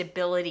to the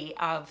stability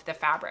of the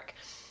fabric.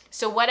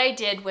 So what I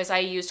did was I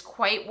used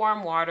quite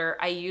warm water.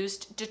 I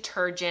used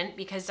detergent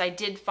because I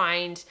did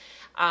find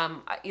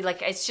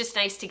like it's just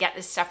nice to get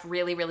this stuff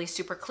really, really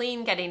super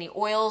clean, get any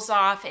oils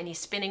off, any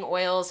spinning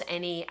oils,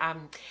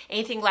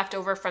 anything left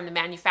over from the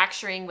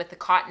manufacturing with the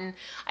cotton.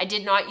 I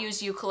did not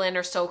use Eucalyptus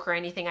or soak or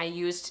anything. I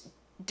used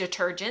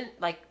detergent,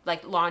 like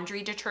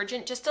laundry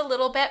detergent, just a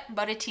little bit,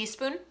 about a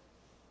teaspoon.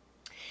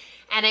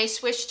 And I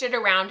swished it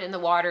around in the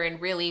water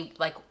and really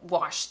like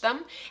washed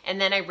them.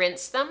 And then I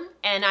rinsed them,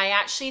 and I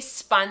actually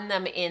spun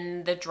them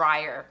in the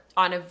dryer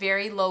on a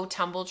very low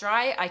tumble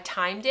dry. I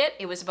timed it.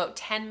 It was about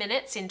 10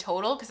 minutes in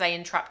total because I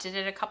interrupted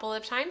it a couple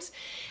of times.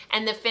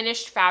 And the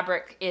finished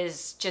fabric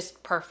is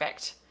just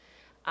perfect.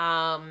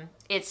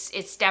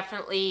 It's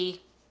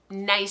definitely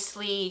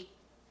nicely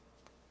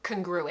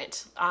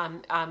congruent.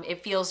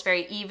 It feels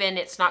very even.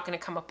 It's not going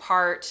to come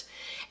apart.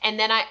 And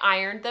then I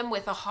ironed them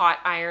with a hot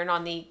iron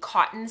on the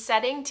cotton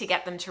setting to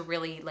get them to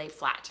really lay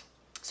flat.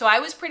 So I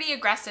was pretty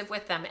aggressive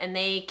with them, and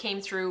they came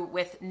through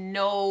with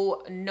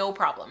no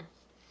problem.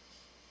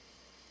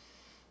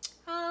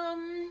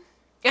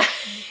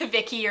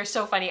 Vicky, you're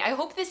so funny. I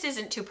hope this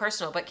isn't too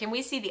personal, but can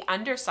we see the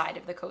underside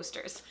of the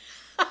coasters?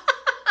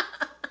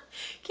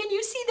 Can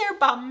you see their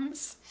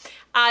bums?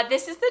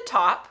 This is the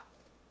top.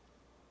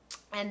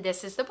 And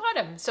this is the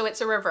bottom. So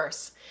it's a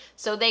reverse.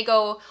 So they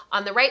go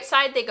on the right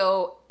side, they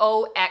go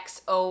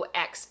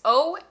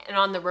OXOXO, and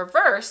on the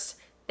reverse,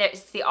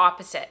 it's the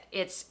opposite.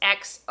 It's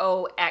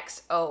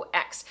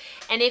XOXOX.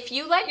 And if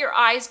you let your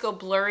eyes go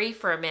blurry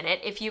for a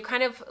minute, if you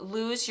kind of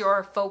lose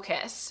your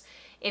focus,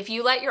 if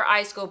you let your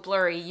eyes go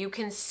blurry, you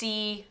can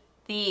see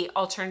the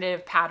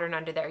alternative pattern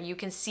under there. You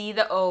can see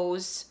the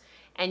O's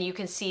and you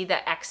can see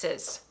the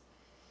X's.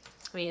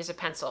 Let me use a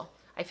pencil.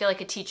 I feel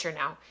like a teacher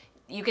now.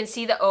 You can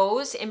see the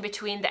O's in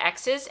between the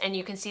X's, and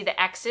you can see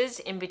the X's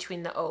in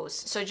between the O's.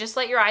 So just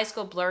let your eyes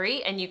go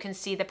blurry and you can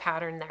see the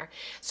pattern there.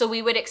 So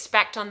we would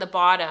expect on the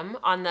bottom,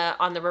 on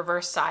the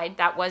reverse side,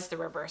 that was the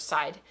reverse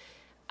side,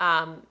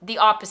 the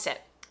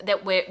opposite.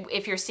 That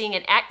if you're seeing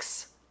an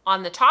X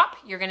on the top,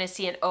 you're going to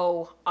see an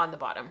O on the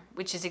bottom,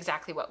 which is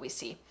exactly what we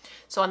see.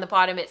 So on the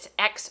bottom, it's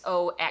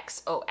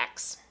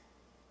XOXOX.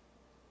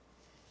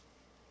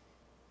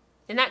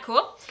 Isn't that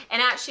cool?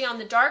 And actually on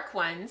the dark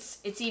ones,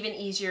 it's even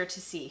easier to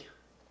see.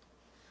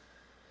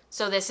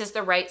 So this is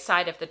the right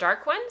side of the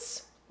dark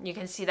ones. You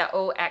can see the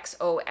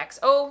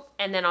OXOXO,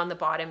 and then on the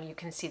bottom you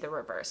can see the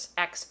reverse,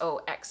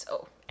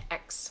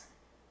 XOXOX.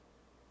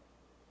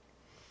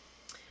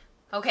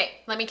 Okay,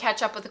 let me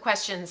catch up with the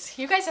questions.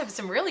 You guys have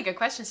some really good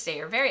questions today.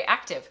 You're very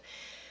active.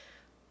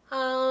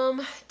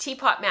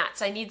 Teapot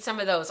mats, I need some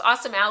of those.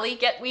 Awesome, Allie,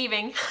 get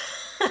weaving.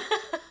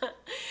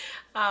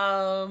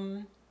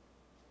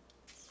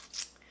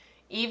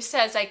 Eve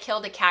says, I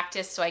killed a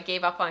cactus, so I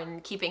gave up on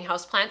keeping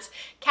houseplants.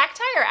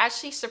 Cacti are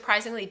actually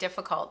surprisingly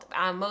difficult.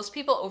 Most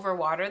people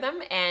overwater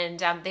them,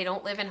 and they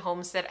don't live in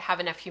homes that have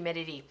enough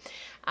humidity.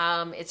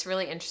 It's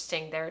really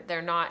interesting.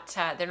 They're not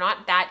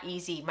that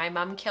easy. My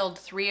mom killed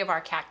 3 of our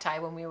cacti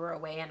when we were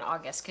away in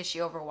August because she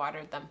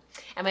overwatered them.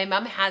 And my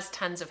mom has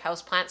tons of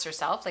houseplants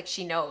herself, like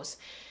she knows,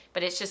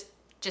 but it's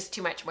just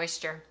too much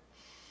moisture.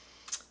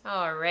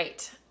 All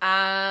right.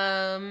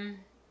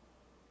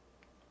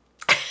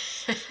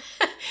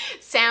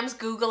 Sam's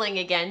Googling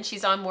again.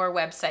 She's on more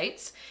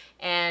websites.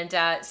 And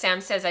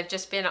Sam says, I've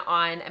just been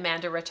on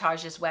Amanda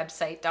Rataj's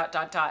website, ...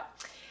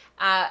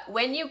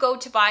 When you go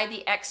to buy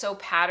the XO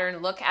pattern,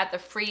 look at the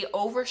free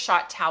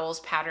overshot towels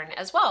pattern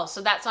as well.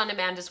 So that's on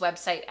Amanda's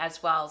website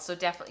as well. So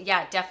definitely,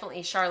 yeah,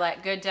 definitely, Charlotte,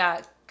 good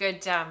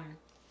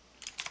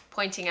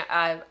pointing,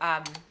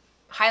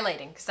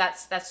 highlighting,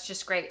 because that's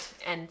just great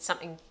and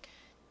something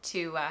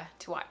to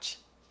watch.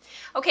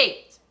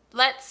 Okay.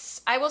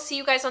 I will see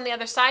you guys on the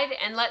other side,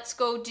 and let's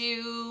go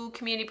do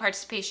community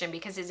participation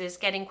because it is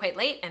getting quite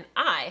late and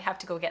I have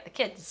to go get the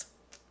kids.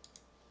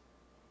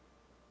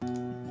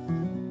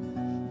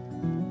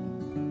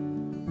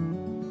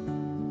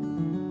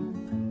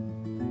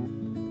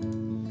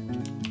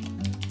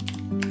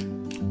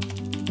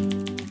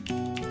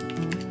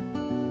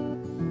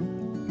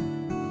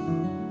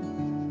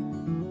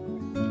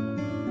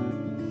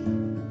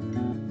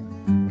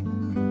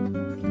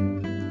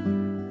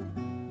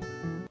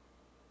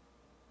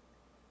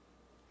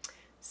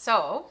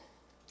 So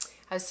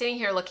I was sitting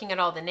here looking at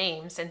all the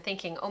names and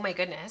thinking, oh my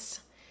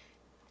goodness,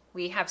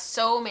 we have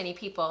so many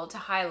people to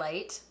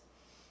highlight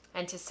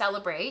and to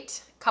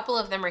celebrate. A couple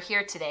of them are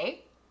here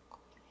today.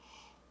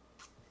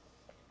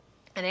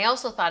 And I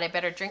also thought I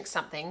better drink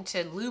something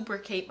to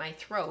lubricate my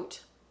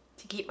throat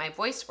to keep my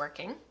voice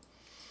working.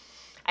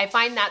 I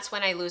find that's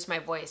when I lose my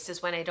voice,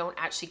 is when I don't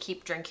actually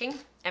keep drinking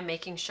and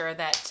making sure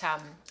that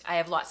I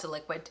have lots of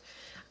liquid,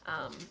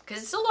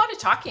 because it's a lot of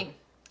talking.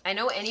 I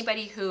know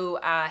anybody who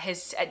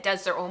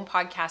does their own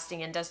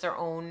podcasting and does their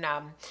own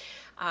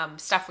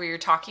stuff where you're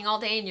talking all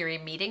day and you're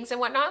in meetings and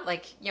whatnot,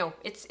 like, you know,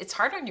 it's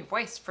hard on your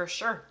voice for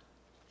sure.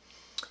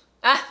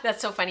 Ah,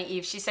 that's so funny,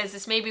 Eve. She says,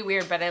 this may be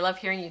weird, but I love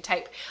hearing you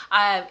type.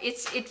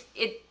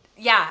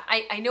 Yeah,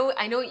 I know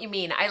what you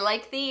mean. I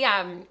like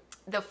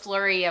the the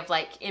flurry of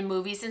like in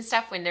movies and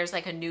stuff when there's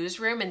like a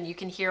newsroom and you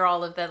can hear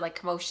all of the like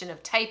commotion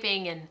of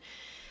typing and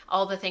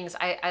all the things.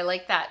 I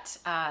like that.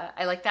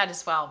 I like that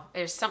as well.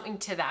 There's something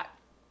to that.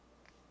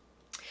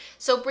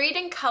 So breed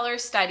and color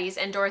studies,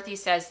 and Dorothy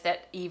says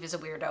that Eve is a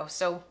weirdo.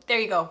 So there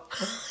you go.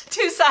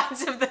 Two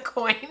sides of the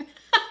coin.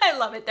 I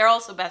love it. They're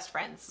also best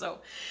friends. So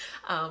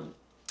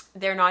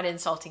they're not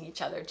insulting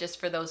each other,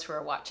 just for those who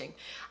are watching.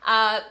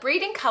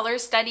 Breed and color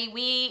study,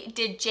 we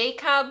did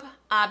Jacob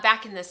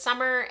back in the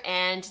summer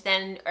and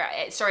then,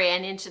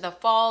 and into the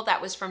fall.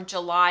 That was from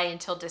July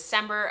until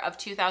December of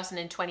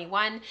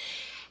 2021.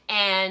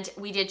 And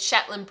we did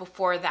Shetland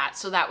before that.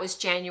 So that was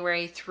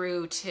January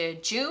through to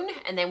June.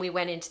 And then we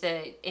went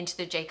into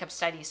the Jacob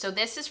study. So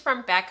this is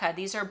from Becca.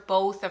 These are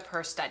both of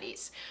her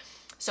studies.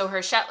 So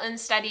her Shetland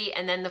study,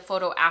 and then the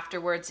photo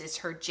afterwards is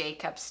her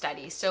Jacob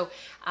study. So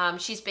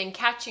she's been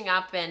catching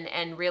up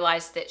and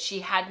realized that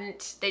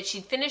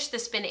she'd finished the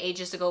spin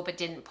ages ago, but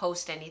didn't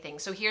post anything.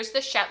 So here's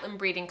the Shetland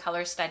breed and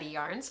color study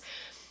yarns.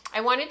 I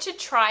wanted to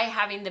try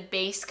having the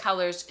base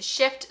colors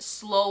shift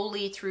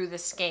slowly through the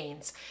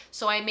skeins.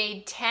 So I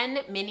made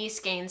 10 mini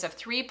skeins of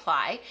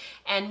 3-ply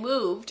and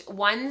moved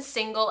one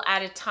single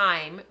at a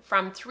time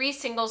from 3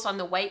 singles on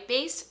the white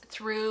base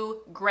through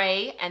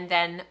gray and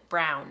then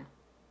brown.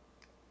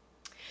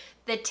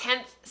 The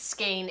 10th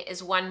skein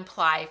is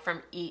 1-ply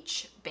from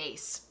each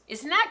base.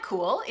 Isn't that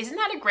cool? Isn't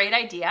that a great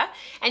idea?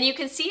 And you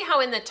can see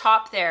how in the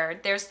top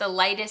there's the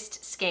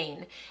lightest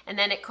skein, and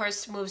then it of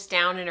course moves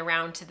down and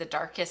around to the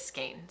darkest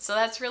skein. So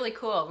that's really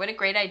cool. What a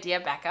great idea,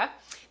 Becca.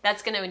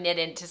 That's going to knit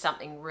into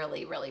something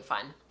really, really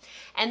fun.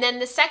 And then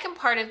the second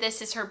part of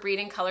this is her breed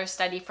and color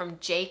study from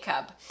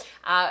Jacob.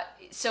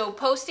 So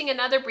posting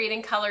another breed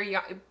and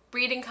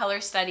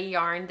color study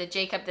yarn, the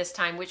Jacob this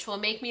time, which will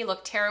make me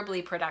look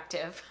terribly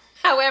productive.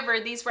 However,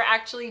 these were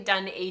actually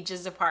done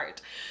ages apart.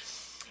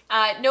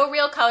 No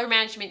real color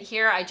management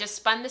here. I just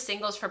spun the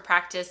singles for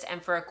practice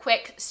and for a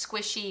quick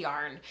squishy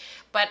yarn.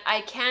 But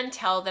I can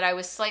tell that I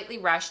was slightly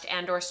rushed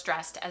and or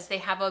stressed as they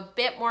have a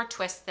bit more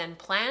twist than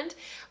planned,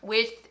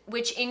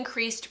 which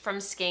increased from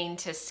skein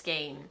to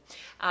skein.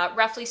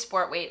 Roughly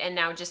sport weight, and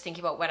now just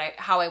thinking about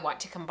how I want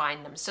to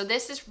combine them. So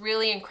this is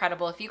really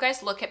incredible. If you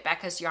guys look at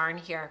Becca's yarn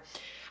here,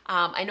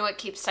 I know it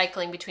keeps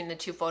cycling between the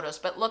two photos,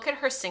 but look at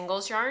her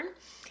singles yarn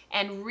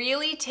and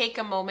really take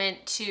a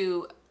moment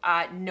to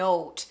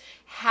note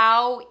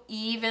how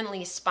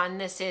evenly spun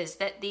this is,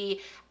 that the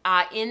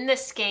in the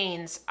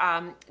skeins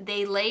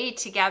they lay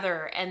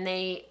together and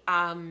they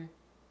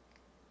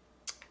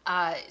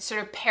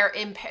sort of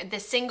the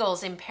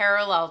singles in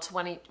parallel to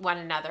one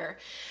another,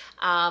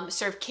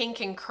 sort of kink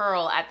and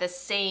curl at the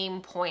same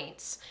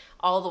points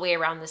all the way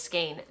around the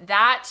skein.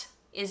 That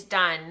is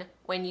done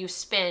when you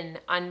spin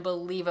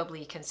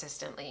unbelievably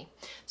consistently.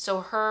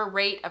 So her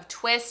rate of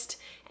twist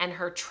and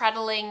her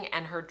treadling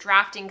and her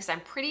drafting, because I'm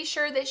pretty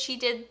sure that she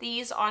did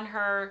these on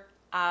her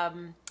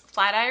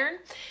flat iron,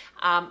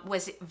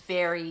 was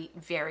very,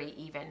 very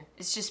even.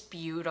 It's just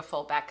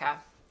beautiful,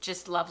 Becca.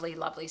 Just lovely,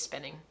 lovely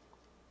spinning.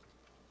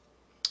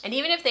 And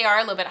even if they are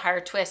a little bit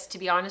higher twist, to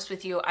be honest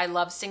with you, I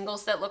love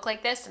singles that look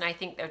like this, and I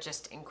think they're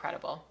just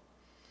incredible.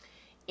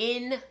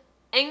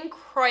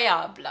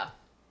 Incroyable.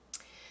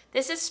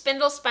 This is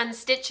Spindle Spun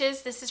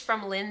Stitches. This is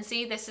from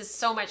Lindsay. This is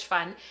so much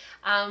fun.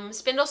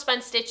 Spindle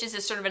Spun Stitches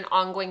is sort of an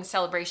ongoing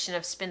celebration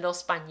of spindle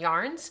spun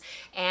yarns.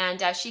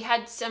 And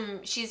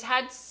she's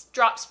had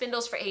drop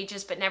spindles for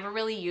ages, but never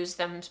really used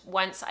them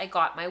once I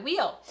got my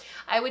wheel.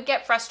 I would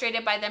get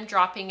frustrated by them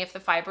dropping if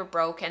the fiber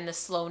broke and the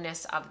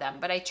slowness of them,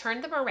 but I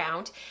turned them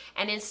around,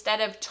 and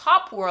instead of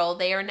top whirl,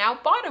 they are now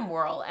bottom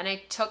whirl, and I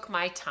took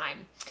my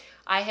time.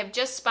 I have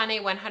just spun a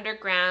 100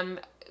 grams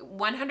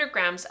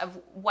of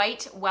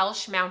white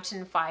Welsh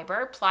mountain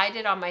fiber, plied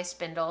it on my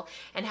spindle,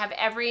 and have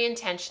every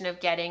intention of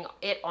getting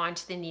it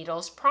onto the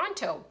needles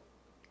pronto.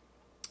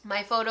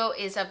 My photo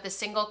is of the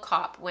single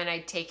cop when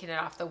I'd taken it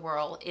off the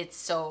whirl. It's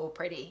so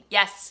pretty.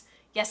 Yes,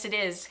 yes it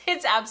is.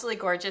 It's absolutely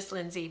gorgeous,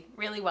 Lindsay.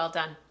 Really well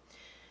done.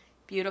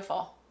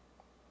 Beautiful.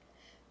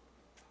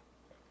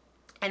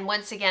 And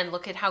once again,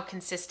 look at how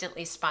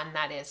consistently spun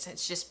that is.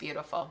 It's just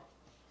beautiful.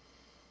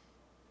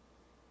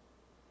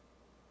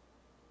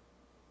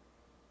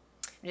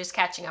 I'm just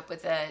catching up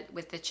with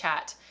the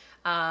chat.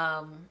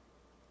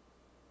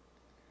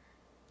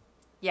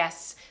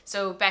 Yes,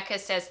 so Becca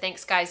says,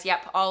 thanks guys.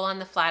 Yep, all on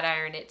the flat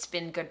iron. It's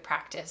been good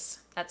practice.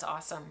 That's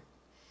awesome.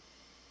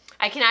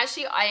 I can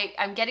actually,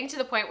 I'm getting to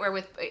the point where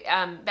with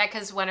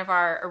Becca's one of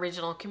our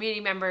original community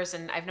members,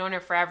 and I've known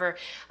her forever.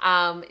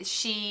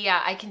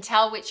 I can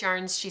tell which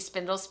yarns she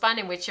spindle spun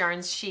and which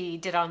yarns she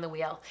did on the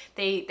wheel.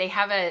 They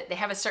have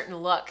a certain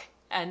look.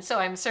 And so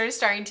I'm sort of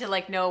starting to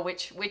like know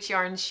which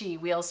yarn she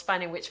wheel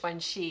spun and which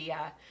one she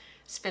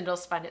spindle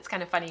spun. It's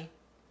kind of funny.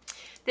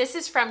 This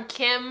is from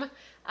Kim.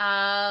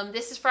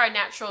 This is for our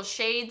natural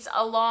shades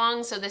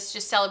along. So this is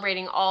just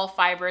celebrating all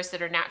fibers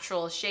that are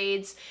natural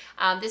shades.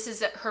 This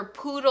is her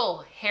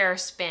poodle hair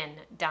spin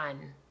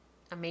done.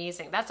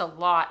 Amazing. That's a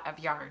lot of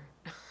yarn.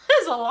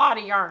 That's a lot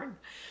of yarn.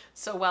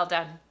 So well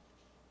done.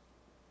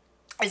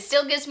 It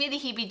still gives me the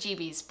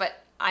heebie-jeebies,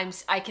 but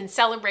I can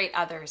celebrate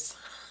others.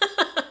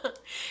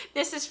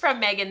 This is from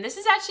Megan. This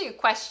is actually a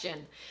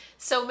question.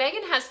 So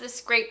Megan has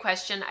this great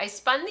question. I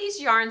spun these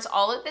yarns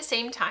all at the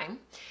same time,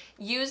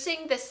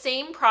 using the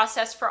same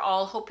process for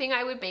all, hoping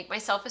I would make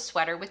myself a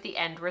sweater with the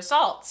end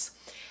results.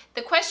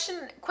 The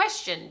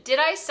question, did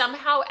I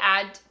somehow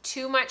add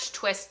too much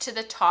twist to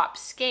the top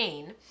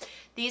skein?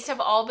 These have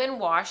all been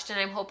washed, and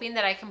I'm hoping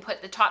that I can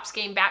put the top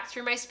skein back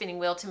through my spinning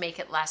wheel to make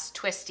it less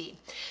twisty.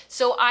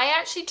 So I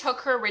actually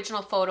took her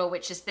original photo,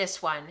 which is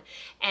this one,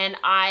 and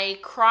I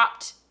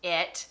cropped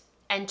it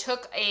and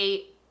took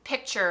a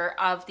picture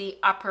of the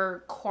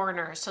upper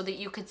corner so that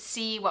you could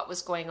see what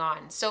was going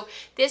on. So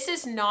this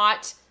is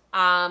not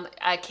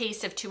a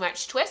case of too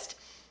much twist.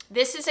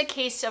 This is a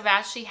case of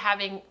actually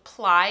having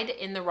plied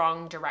in the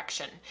wrong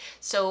direction.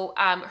 So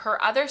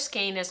her other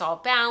skein is all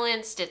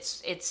balanced.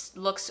 It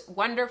looks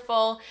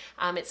wonderful.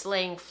 It's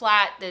laying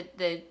flat.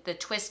 The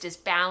twist is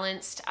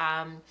balanced,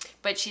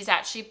 but she's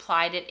actually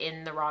plied it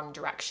in the wrong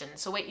direction.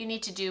 So what you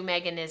need to do,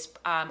 Megan, is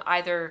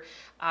either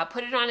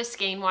put it on a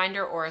skein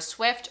winder or a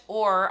Swift,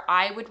 or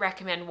I would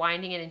recommend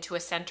winding it into a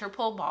center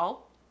pull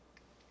ball.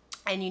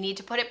 And you need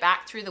to put it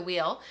back through the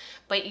wheel,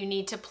 but you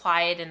need to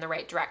ply it in the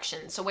right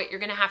direction. So what you're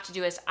going to have to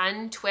do is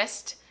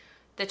untwist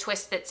the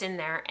twist that's in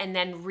there and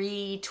then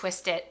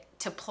retwist it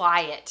to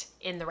ply it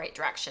in the right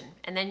direction.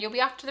 And then you'll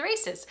be off to the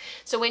races.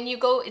 So when you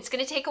go, it's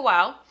going to take a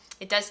while.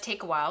 It does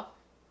take a while.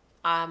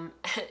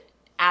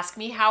 Ask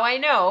me how I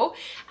know,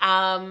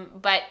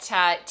 but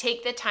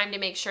take the time to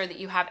make sure that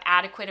you have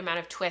adequate amount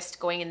of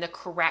twist going in the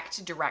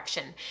correct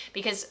direction.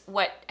 Because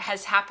what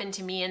has happened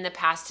to me in the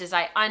past is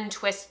I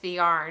untwist the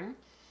yarn,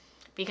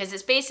 because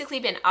it's basically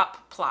been up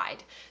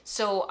plied.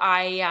 So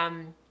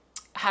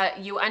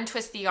you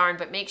untwist the yarn,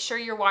 but make sure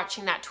you're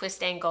watching that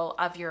twist angle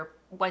of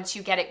once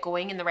you get it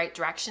going in the right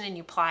direction and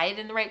you ply it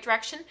in the right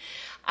direction,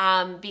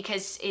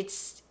 because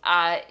it's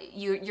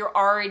you're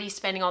already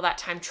spending all that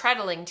time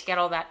treadling to get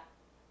all that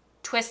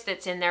twist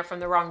that's in there from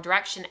the wrong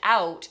direction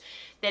out,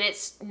 that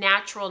it's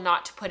natural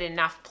not to put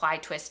enough ply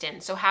twist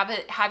in. So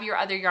have your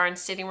other yarn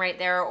sitting right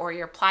there, or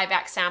your ply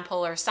back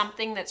sample or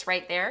something that's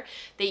right there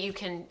that you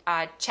can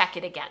check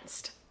it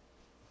against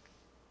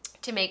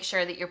to make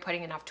sure that you're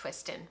putting enough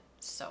twist in.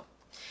 So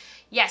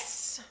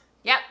yes,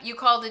 yep, you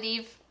called it,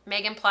 Eve.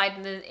 Megan plied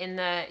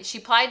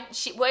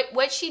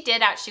what she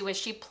did actually was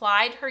she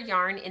plied her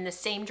yarn in the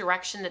same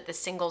direction that the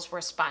singles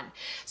were spun.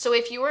 So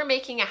if you were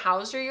making a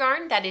Hauser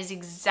yarn, that is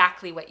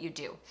exactly what you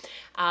do.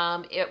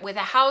 With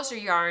a Hauser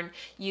yarn,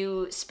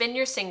 you spin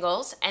your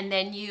singles and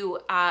then you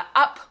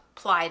up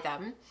ply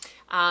them.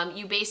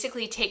 You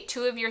basically take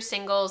two of your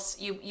singles,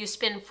 you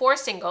spin 4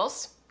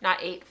 singles,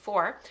 not 8,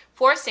 4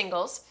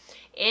 singles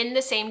in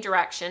the same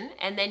direction,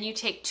 and then you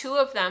take 2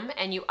 of them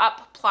and you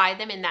up ply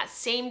them in that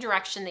same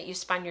direction that you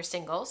spun your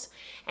singles,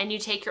 and you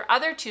take your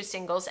other 2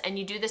 singles and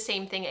you do the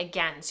same thing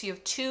again. So you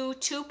have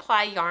two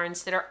ply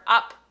yarns that are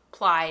up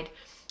plied,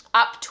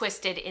 up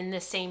twisted in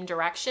the same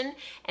direction,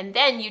 and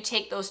then you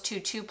take those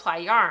two ply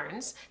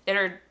yarns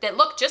that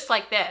look just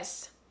like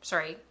this.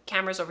 Sorry,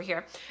 camera's over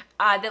here.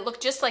 That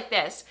look just like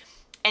this,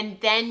 and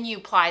then you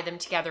ply them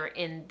together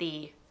in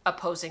the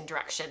opposing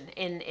direction.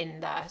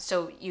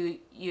 So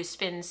you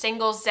spin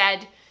singles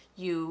Z,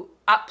 you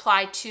up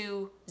ply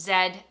 2 Z,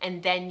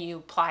 and then you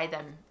ply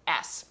them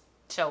S.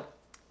 So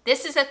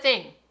this is a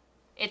thing.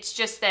 It's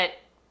just that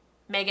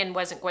Megan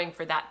wasn't going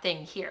for that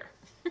thing here.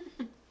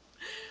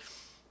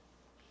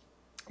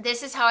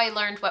 This is how I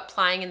learned what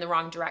plying in the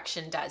wrong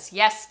direction does.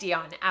 Yes,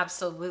 Dion,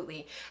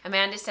 absolutely.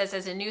 Amanda says,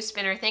 as a new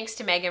spinner, thanks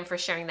to Megan for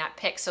sharing that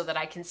pic so that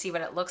I can see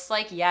what it looks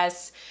like.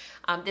 Yes,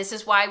 this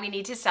is why we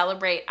need to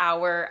celebrate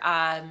our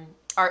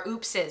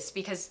oopses,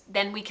 because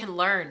then we can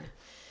learn.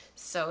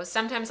 So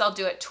sometimes I'll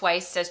do it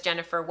twice, says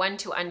Jennifer, 1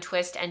 to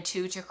untwist and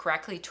 2 to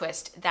correctly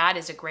twist. That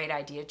is a great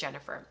idea,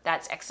 Jennifer.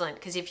 That's excellent,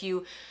 because if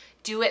you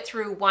do it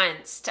through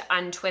once to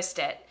untwist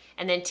it,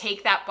 and then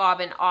take that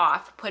bobbin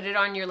off, put it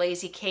on your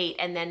Lazy Kate,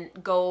 and then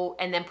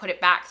put it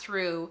back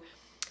through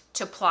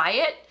to ply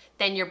it,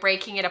 then you're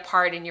breaking it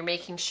apart and you're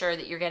making sure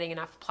that you're getting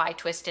enough ply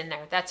twist in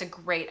there. That's a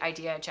great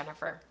idea,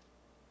 Jennifer.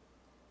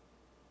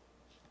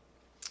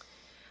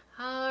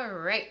 All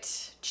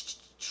right.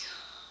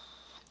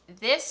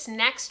 This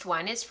next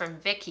one is from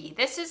Vicky.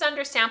 This is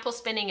under sample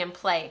spinning and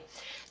play.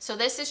 So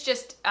this is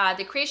just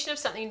the creation of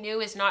something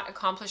new is not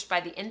accomplished by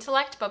the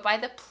intellect, but by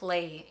the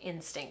play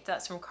instinct.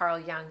 That's from Carl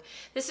Jung.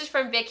 This is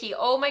from Vicky.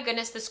 Oh my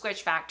goodness, the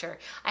squitch factor.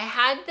 I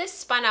had this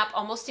spun up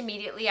almost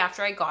immediately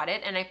after I got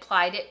it, and I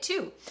plied it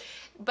too.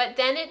 But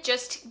then it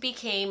just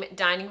became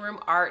dining room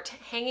art,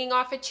 hanging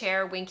off a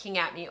chair, winking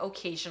at me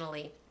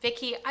occasionally.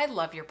 Vicky, I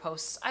love your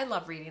posts. I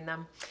love reading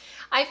them.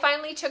 I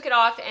finally took it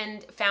off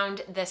and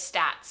found the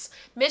stats.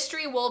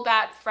 Mystery wool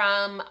bat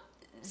from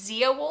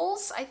Zia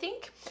Wools, I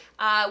think.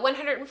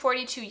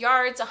 142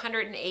 yards,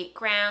 108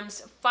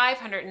 grams,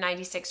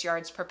 596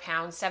 yards per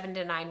pound, 7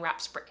 to 9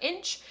 wraps per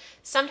inch,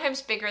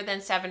 sometimes bigger than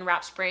 7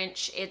 wraps per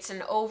inch. It's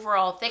an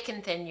overall thick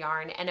and thin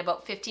yarn and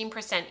about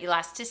 15%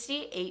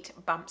 elasticity, 8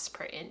 bumps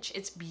per inch.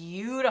 It's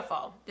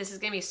beautiful. This is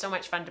going to be so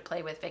much fun to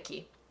play with,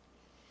 Vicky.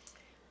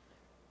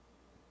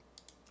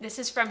 This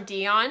is from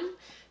Dion.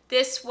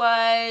 This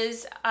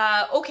was,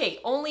 okay,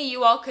 only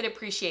you all could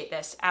appreciate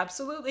this.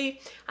 Absolutely.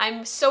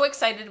 I'm so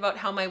excited about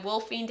how my Wool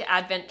Fiend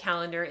Advent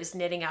calendar is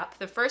knitting up.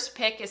 The first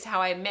pick is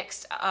how I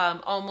mixed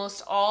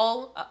almost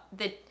all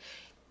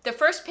the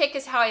first pick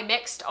is how I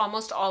mixed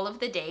almost all of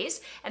the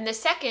days, and the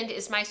second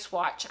is my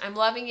swatch. I'm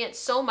loving it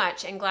so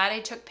much and glad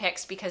I took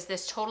picks because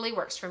this totally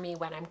works for me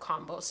when I'm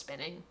combo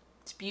spinning.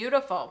 It's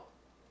beautiful.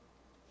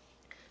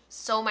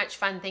 So much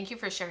fun. Thank you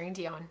for sharing,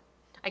 Dion.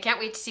 I can't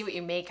wait to see what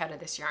you make out of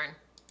this yarn.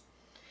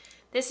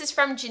 This is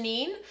from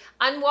Janine.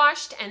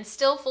 Unwashed and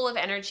still full of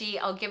energy.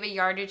 I'll give a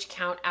yardage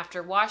count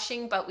after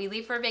washing, but we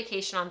leave for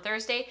vacation on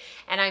Thursday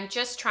and I'm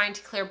just trying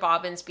to clear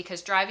bobbins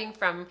because driving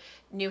from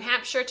New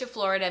Hampshire to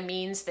Florida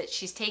means that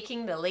she's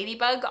taking the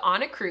Ladybug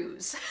on a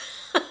cruise.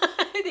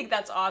 I think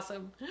that's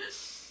awesome.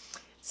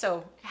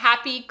 So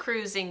happy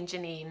cruising,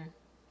 Janine.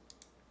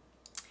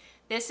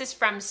 This is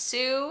from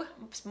Sue,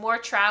 more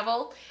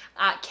travel.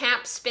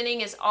 Camp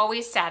spinning is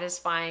always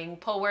satisfying.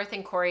 Polworth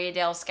and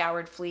Corriedale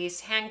scoured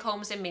fleece, hand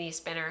combs and mini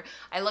spinner.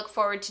 I look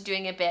forward to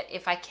doing a bit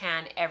if I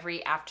can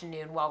every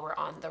afternoon while we're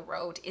on the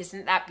road.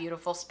 Isn't that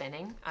beautiful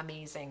spinning?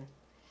 Amazing.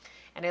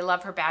 And I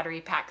love her battery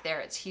pack there.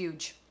 It's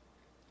huge.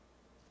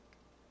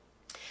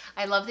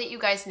 I love that you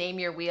guys name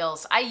your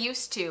wheels. I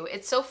used to.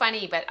 It's so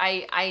funny, but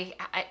I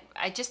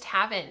just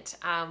haven't.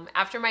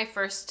 After my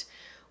first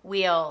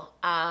wheel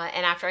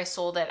and after I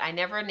sold it, I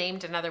never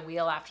named another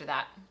wheel after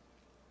that.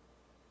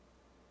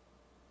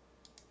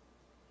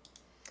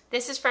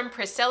 This is from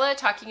Priscilla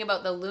talking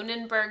about the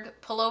Lunenburg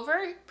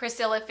pullover.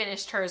 Priscilla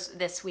finished hers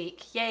this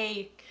week.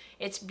 Yay.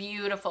 It's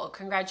beautiful.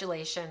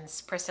 Congratulations,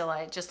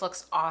 Priscilla. It just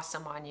looks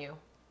awesome on you.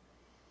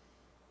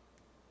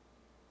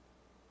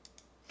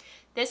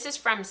 This is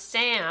from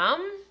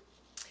Sam.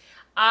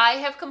 I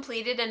have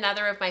completed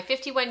another of my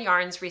 51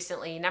 yarns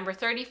recently, number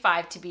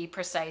 35 to be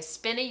precise.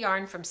 Spin a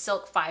yarn from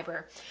silk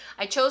fiber.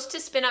 I chose to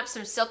spin up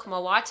some silk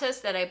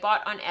mawatas that I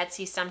bought on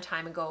Etsy some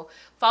time ago.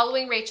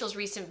 Following Rachel's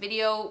recent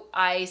video,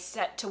 I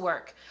set to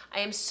work. I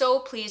am so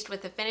pleased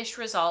with the finished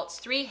results.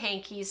 3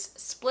 hankies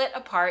split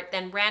apart,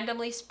 then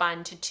randomly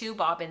spun to 2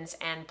 bobbins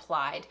and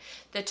plied.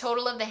 The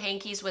total of the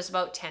hankies was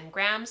about 10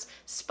 grams.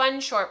 Spun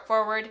short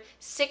forward,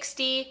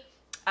 60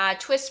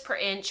 twists per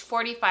inch,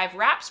 45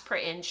 wraps per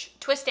inch,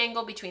 twist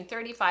angle between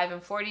 35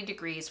 and 40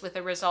 degrees with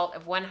a result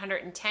of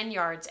 110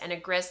 yards and a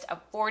grist of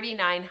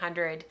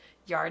 4,900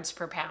 yards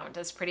per pound.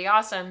 That's pretty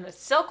awesome.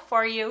 That's silk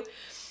for you.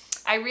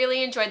 I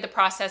really enjoyed the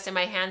process and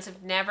my hands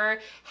have never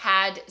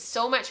had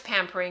so much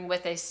pampering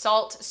with a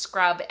salt,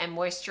 scrub, and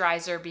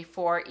moisturizer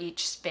before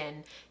each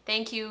spin.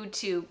 Thank you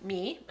to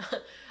me,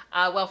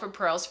 Welford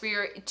Pearls, for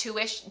your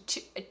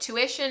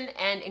tuition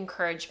and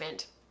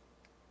encouragement.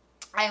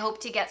 I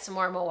hope to get some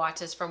more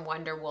Mawatas from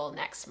Wonder Wool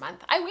next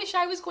month. I wish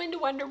I was going to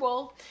Wonder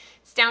Wool.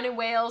 It's down in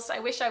Wales. I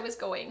wish I was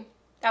going.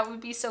 That would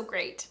be so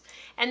great.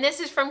 And this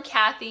is from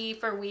Kathy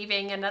for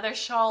weaving another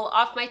shawl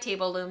off my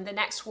table loom. The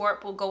next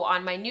warp will go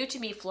on my new to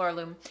me floor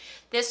loom.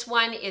 This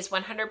one is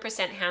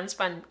 100% hand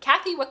spun.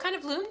 Kathy, what kind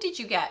of loom did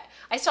you get?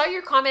 I saw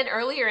your comment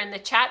earlier in the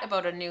chat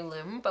about a new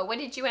loom, but what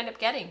did you end up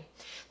getting?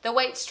 The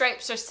white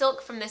stripes are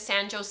silk from the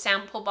Sanjo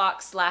sample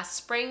box last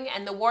spring,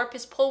 and the warp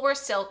is Polworth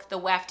silk. The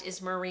weft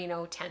is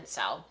merino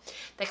tencel.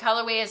 The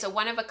colorway is a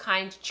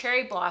one-of-a-kind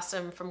cherry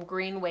blossom from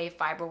Greenway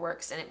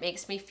Fiberworks, and it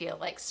makes me feel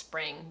like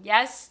spring.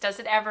 Yes, does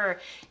it ever?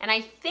 And I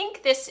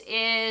think this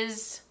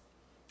is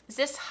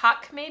this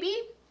Huck maybe?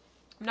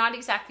 I'm not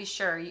exactly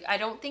sure. I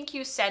don't think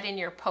you said in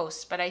your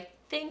post, but I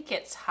think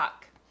it's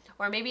Huck.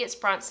 Or maybe it's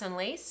Bronson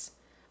Lace.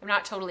 I'm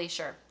not totally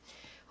sure.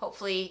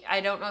 Hopefully,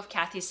 I don't know if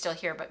Kathy's still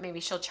here, but maybe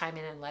she'll chime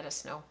in and let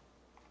us know.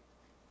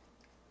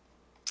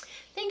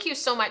 Thank you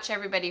so much,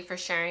 everybody, for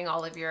sharing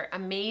all of your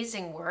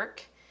amazing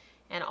work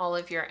and all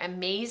of your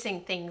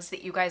amazing things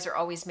that you guys are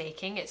always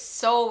making. It's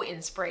so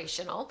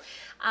inspirational.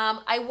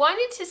 I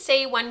wanted to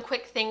say one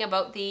quick thing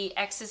about the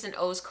X's and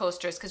O's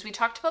coasters because we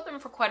talked about them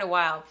for quite a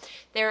while.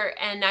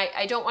 And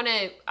I don't want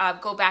to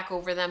go back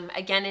over them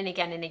again and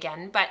again and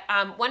again, but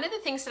one of the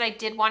things that I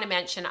did want to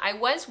mention, I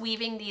was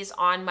weaving these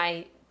on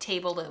my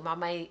table loom, on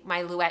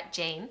my Louette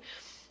Jane,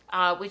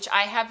 which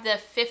I have the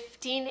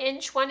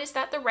 15-inch one. Is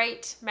that the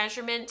right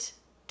measurement?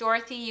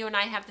 Dorothy, you and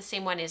I have the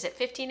same one. Is it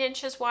 15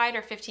 inches wide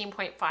or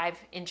 15.5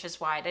 inches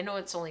wide? I know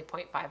it's only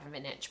 0.5 of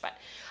an inch, but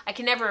I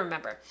can never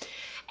remember.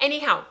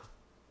 Anyhow,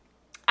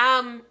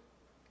 I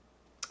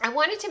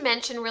wanted to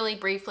mention really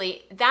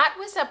briefly, that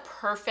was a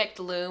perfect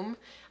loom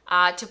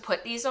to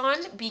put these on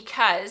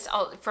because,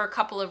 for a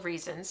couple of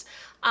reasons.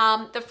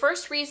 The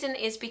first reason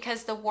is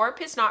because the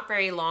warp is not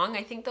very long.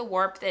 I think the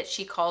warp that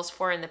she calls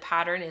for in the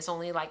pattern is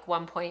only like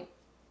 1.4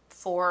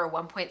 or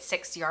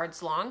 1.6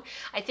 yards long.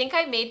 I think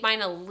I made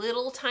mine a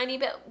little tiny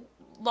bit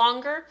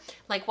longer,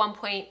 like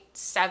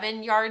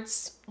 1.7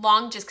 yards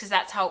long, just because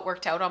that's how it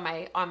worked out on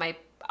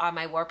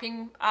my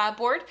warping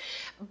board.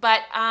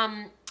 But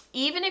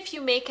even if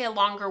you make a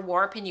longer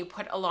warp and you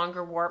put a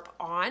longer warp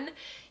on,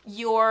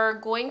 you're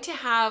going to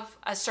have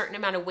a certain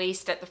amount of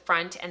waste at the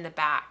front and the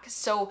back.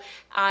 So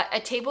a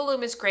table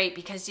loom is great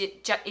because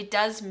it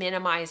does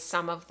minimize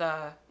some of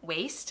the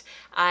waste.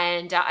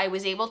 And I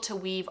was able to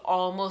weave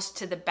almost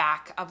to the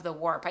back of the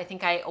warp. I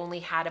think I only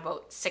had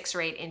about 6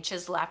 or 8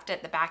 inches left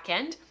at the back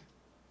end.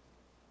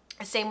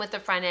 Same with the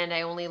front end,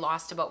 I only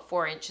lost about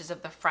 4 inches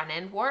of the front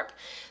end warp.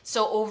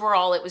 So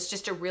overall, it was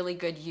just a really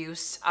good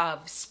use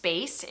of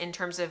space in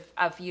terms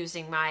of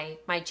using my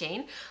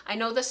Jane. I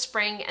know the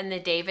Spring and the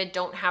David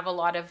don't have a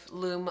lot of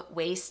loom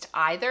waste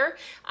either,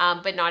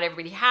 but not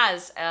everybody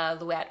has a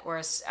Louette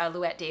or a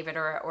Louette David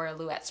or a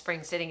Louette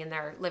Spring sitting in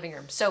their living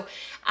room. So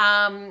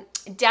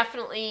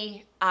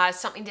definitely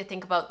something to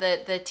think about.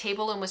 The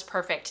table loom was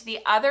perfect. The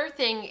other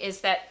thing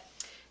is that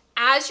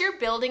as you're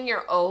building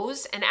your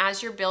O's and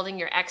as you're building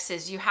your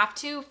X's, you have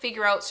to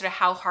figure out sort of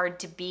how hard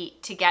to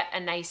beat to get a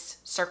nice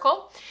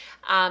circle.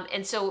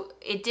 And so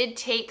it did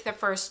take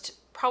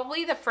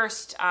probably the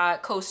first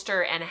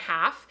coaster and a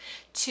half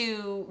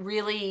to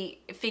really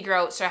figure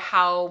out sort of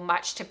how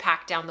much to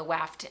pack down the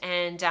weft.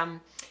 And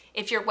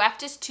if your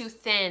weft is too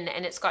thin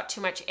and it's got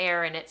too much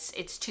air and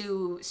it's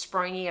too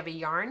springy of a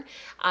yarn,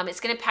 it's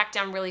going to pack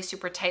down really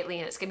super tightly,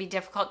 and it's going to be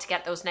difficult to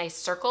get those nice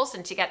circles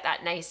and to get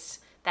that nice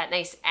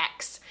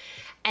X.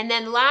 And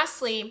then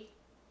lastly,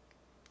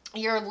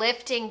 your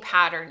lifting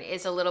pattern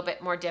is a little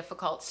bit more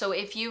difficult. So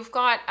if you've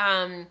got,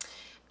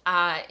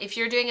 if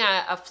you're doing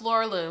a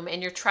floor loom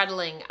and you're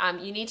treadling,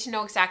 you need to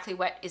know exactly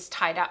what is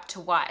tied up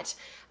to what.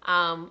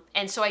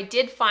 And so I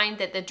did find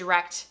that the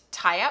direct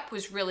tie-up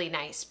was really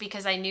nice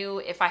because I knew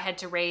if I had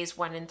to raise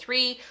 1 and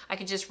 3, I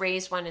could just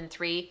raise 1 and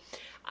 3,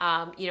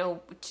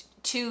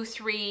 2,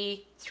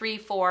 3, 3,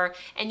 4,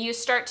 and you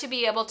start to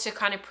be able to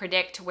kind of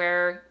predict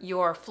where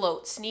your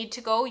floats need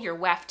to go, your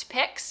weft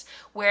picks,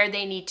 where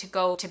they need to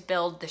go to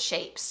build the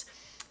shapes.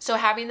 So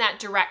having that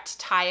direct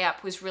tie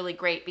up was really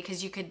great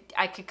because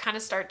I could kind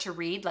of start to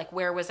read like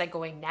where was I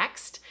going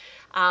next,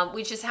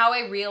 which is how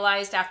I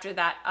realized after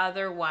that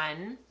other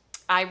one.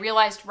 I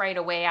realized right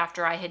away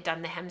after I had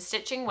done the hem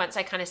stitching, once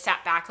I kind of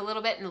sat back a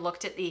little bit and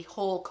looked at the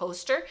whole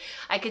coaster,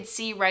 I could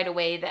see right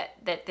away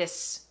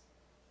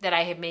that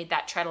I had made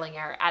that treadling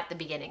error at the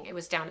beginning. It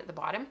was down at the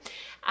bottom.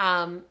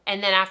 And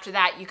then after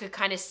that, you could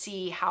kind of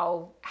see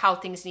how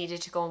things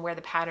needed to go and where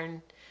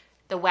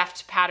the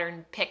weft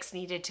pattern picks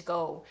needed to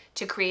go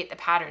to create the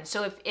pattern.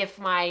 So if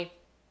my,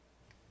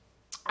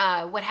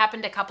 what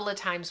happened a couple of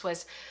times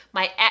was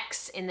my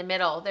X in the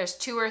middle, there's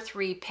 2 or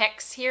 3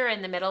 picks here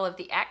in the middle of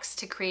the X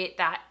to create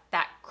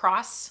that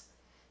cross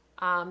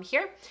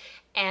here.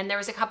 And there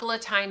was a couple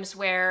of times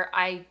where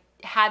I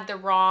had the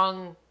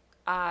wrong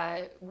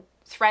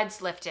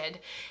threads lifted,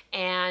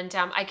 and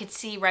I could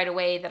see right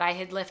away that I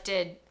had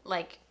lifted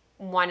like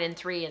 1 and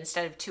 3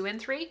 instead of 2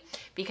 and 3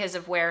 because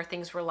of where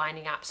things were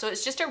lining up. So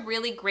it's just a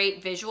really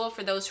great visual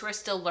for those who are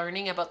still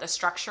learning about the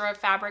structure of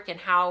fabric and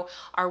how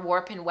our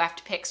warp and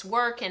weft picks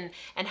work, and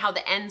how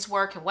the ends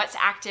work, and what's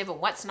active and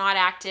what's not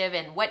active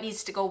and what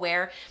needs to go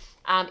where.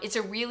 It's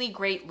a really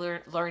great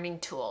learning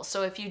tool.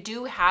 So if you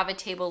do have a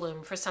table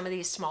loom for some of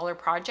these smaller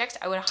projects,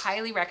 I would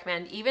highly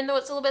recommend, even though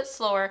it's a little bit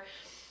slower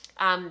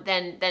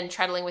than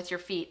treadling with your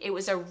feet, it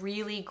was a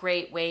really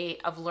great way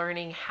of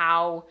learning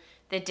how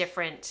the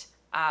different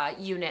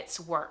units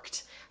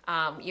worked.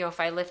 If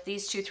I lift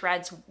these 2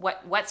 threads,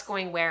 what's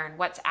going where and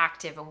what's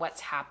active and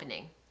what's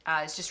happening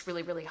is just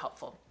really, really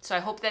helpful. So I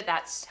hope that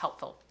that's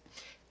helpful.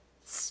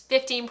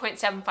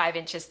 15.75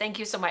 inches. Thank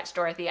you so much,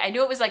 Dorothy. I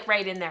knew it was like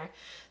right in there.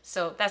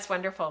 So that's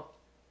wonderful.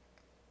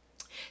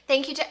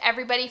 Thank you to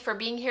everybody for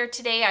being here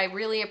today. I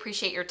really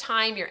appreciate your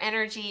time, your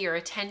energy, your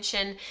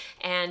attention.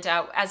 And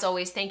as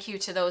always, thank you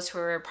to those who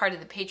are part of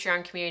the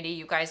Patreon community.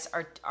 You guys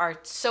are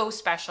so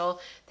special.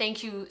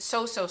 Thank you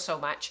so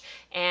much.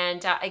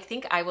 And I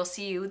think I will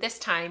see you this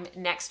time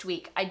next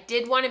week. I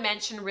did want to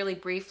mention really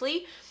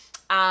briefly,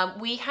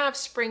 we have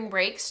spring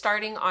break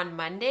starting on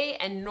Monday,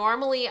 and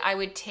normally I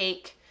would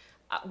take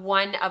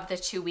 1 of the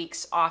 2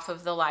 weeks off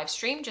of the live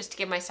stream just to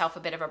give myself a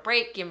bit of a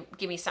break,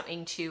 give me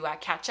something to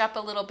catch up a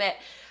little bit,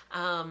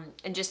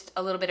 and just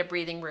a little bit of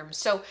breathing room.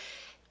 So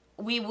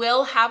we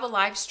will have a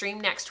live stream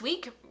next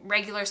week,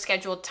 regular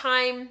scheduled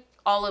time,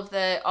 all of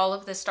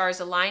the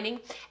stars aligning,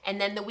 and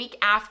then the week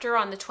after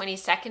on the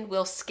 22nd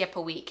we'll skip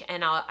a week,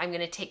 and I'm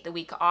going to take the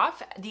week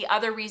off. The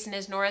other reason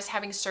is Nora's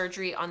having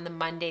surgery on the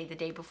Monday, the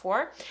day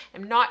before.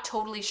 I'm not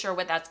totally sure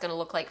what that's going to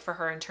look like for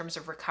her in terms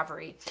of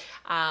recovery,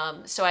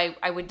 so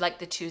I would like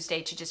the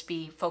Tuesday to just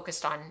be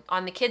focused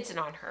on the kids and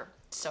on her.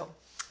 So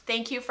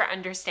thank you for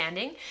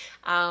understanding.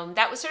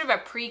 That was sort of a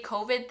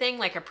pre-COVID thing,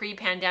 like a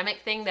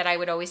pre-pandemic thing, that I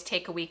would always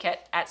take a week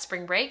at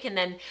spring break, and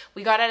then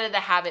we got out of the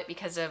habit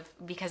because of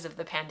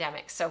the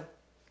pandemic. So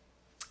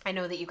I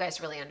know that you guys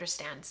really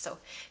understand. So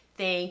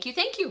thank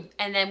you.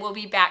 And then we'll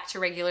be back to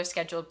regular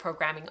scheduled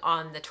programming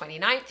on the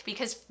 29th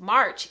because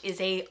March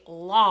is a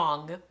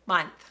long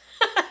month.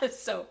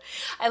 So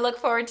I look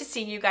forward to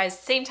seeing you guys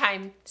same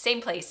time,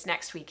 same place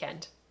next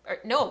weekend. Or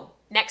no,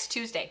 next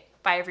Tuesday.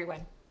 Bye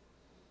everyone.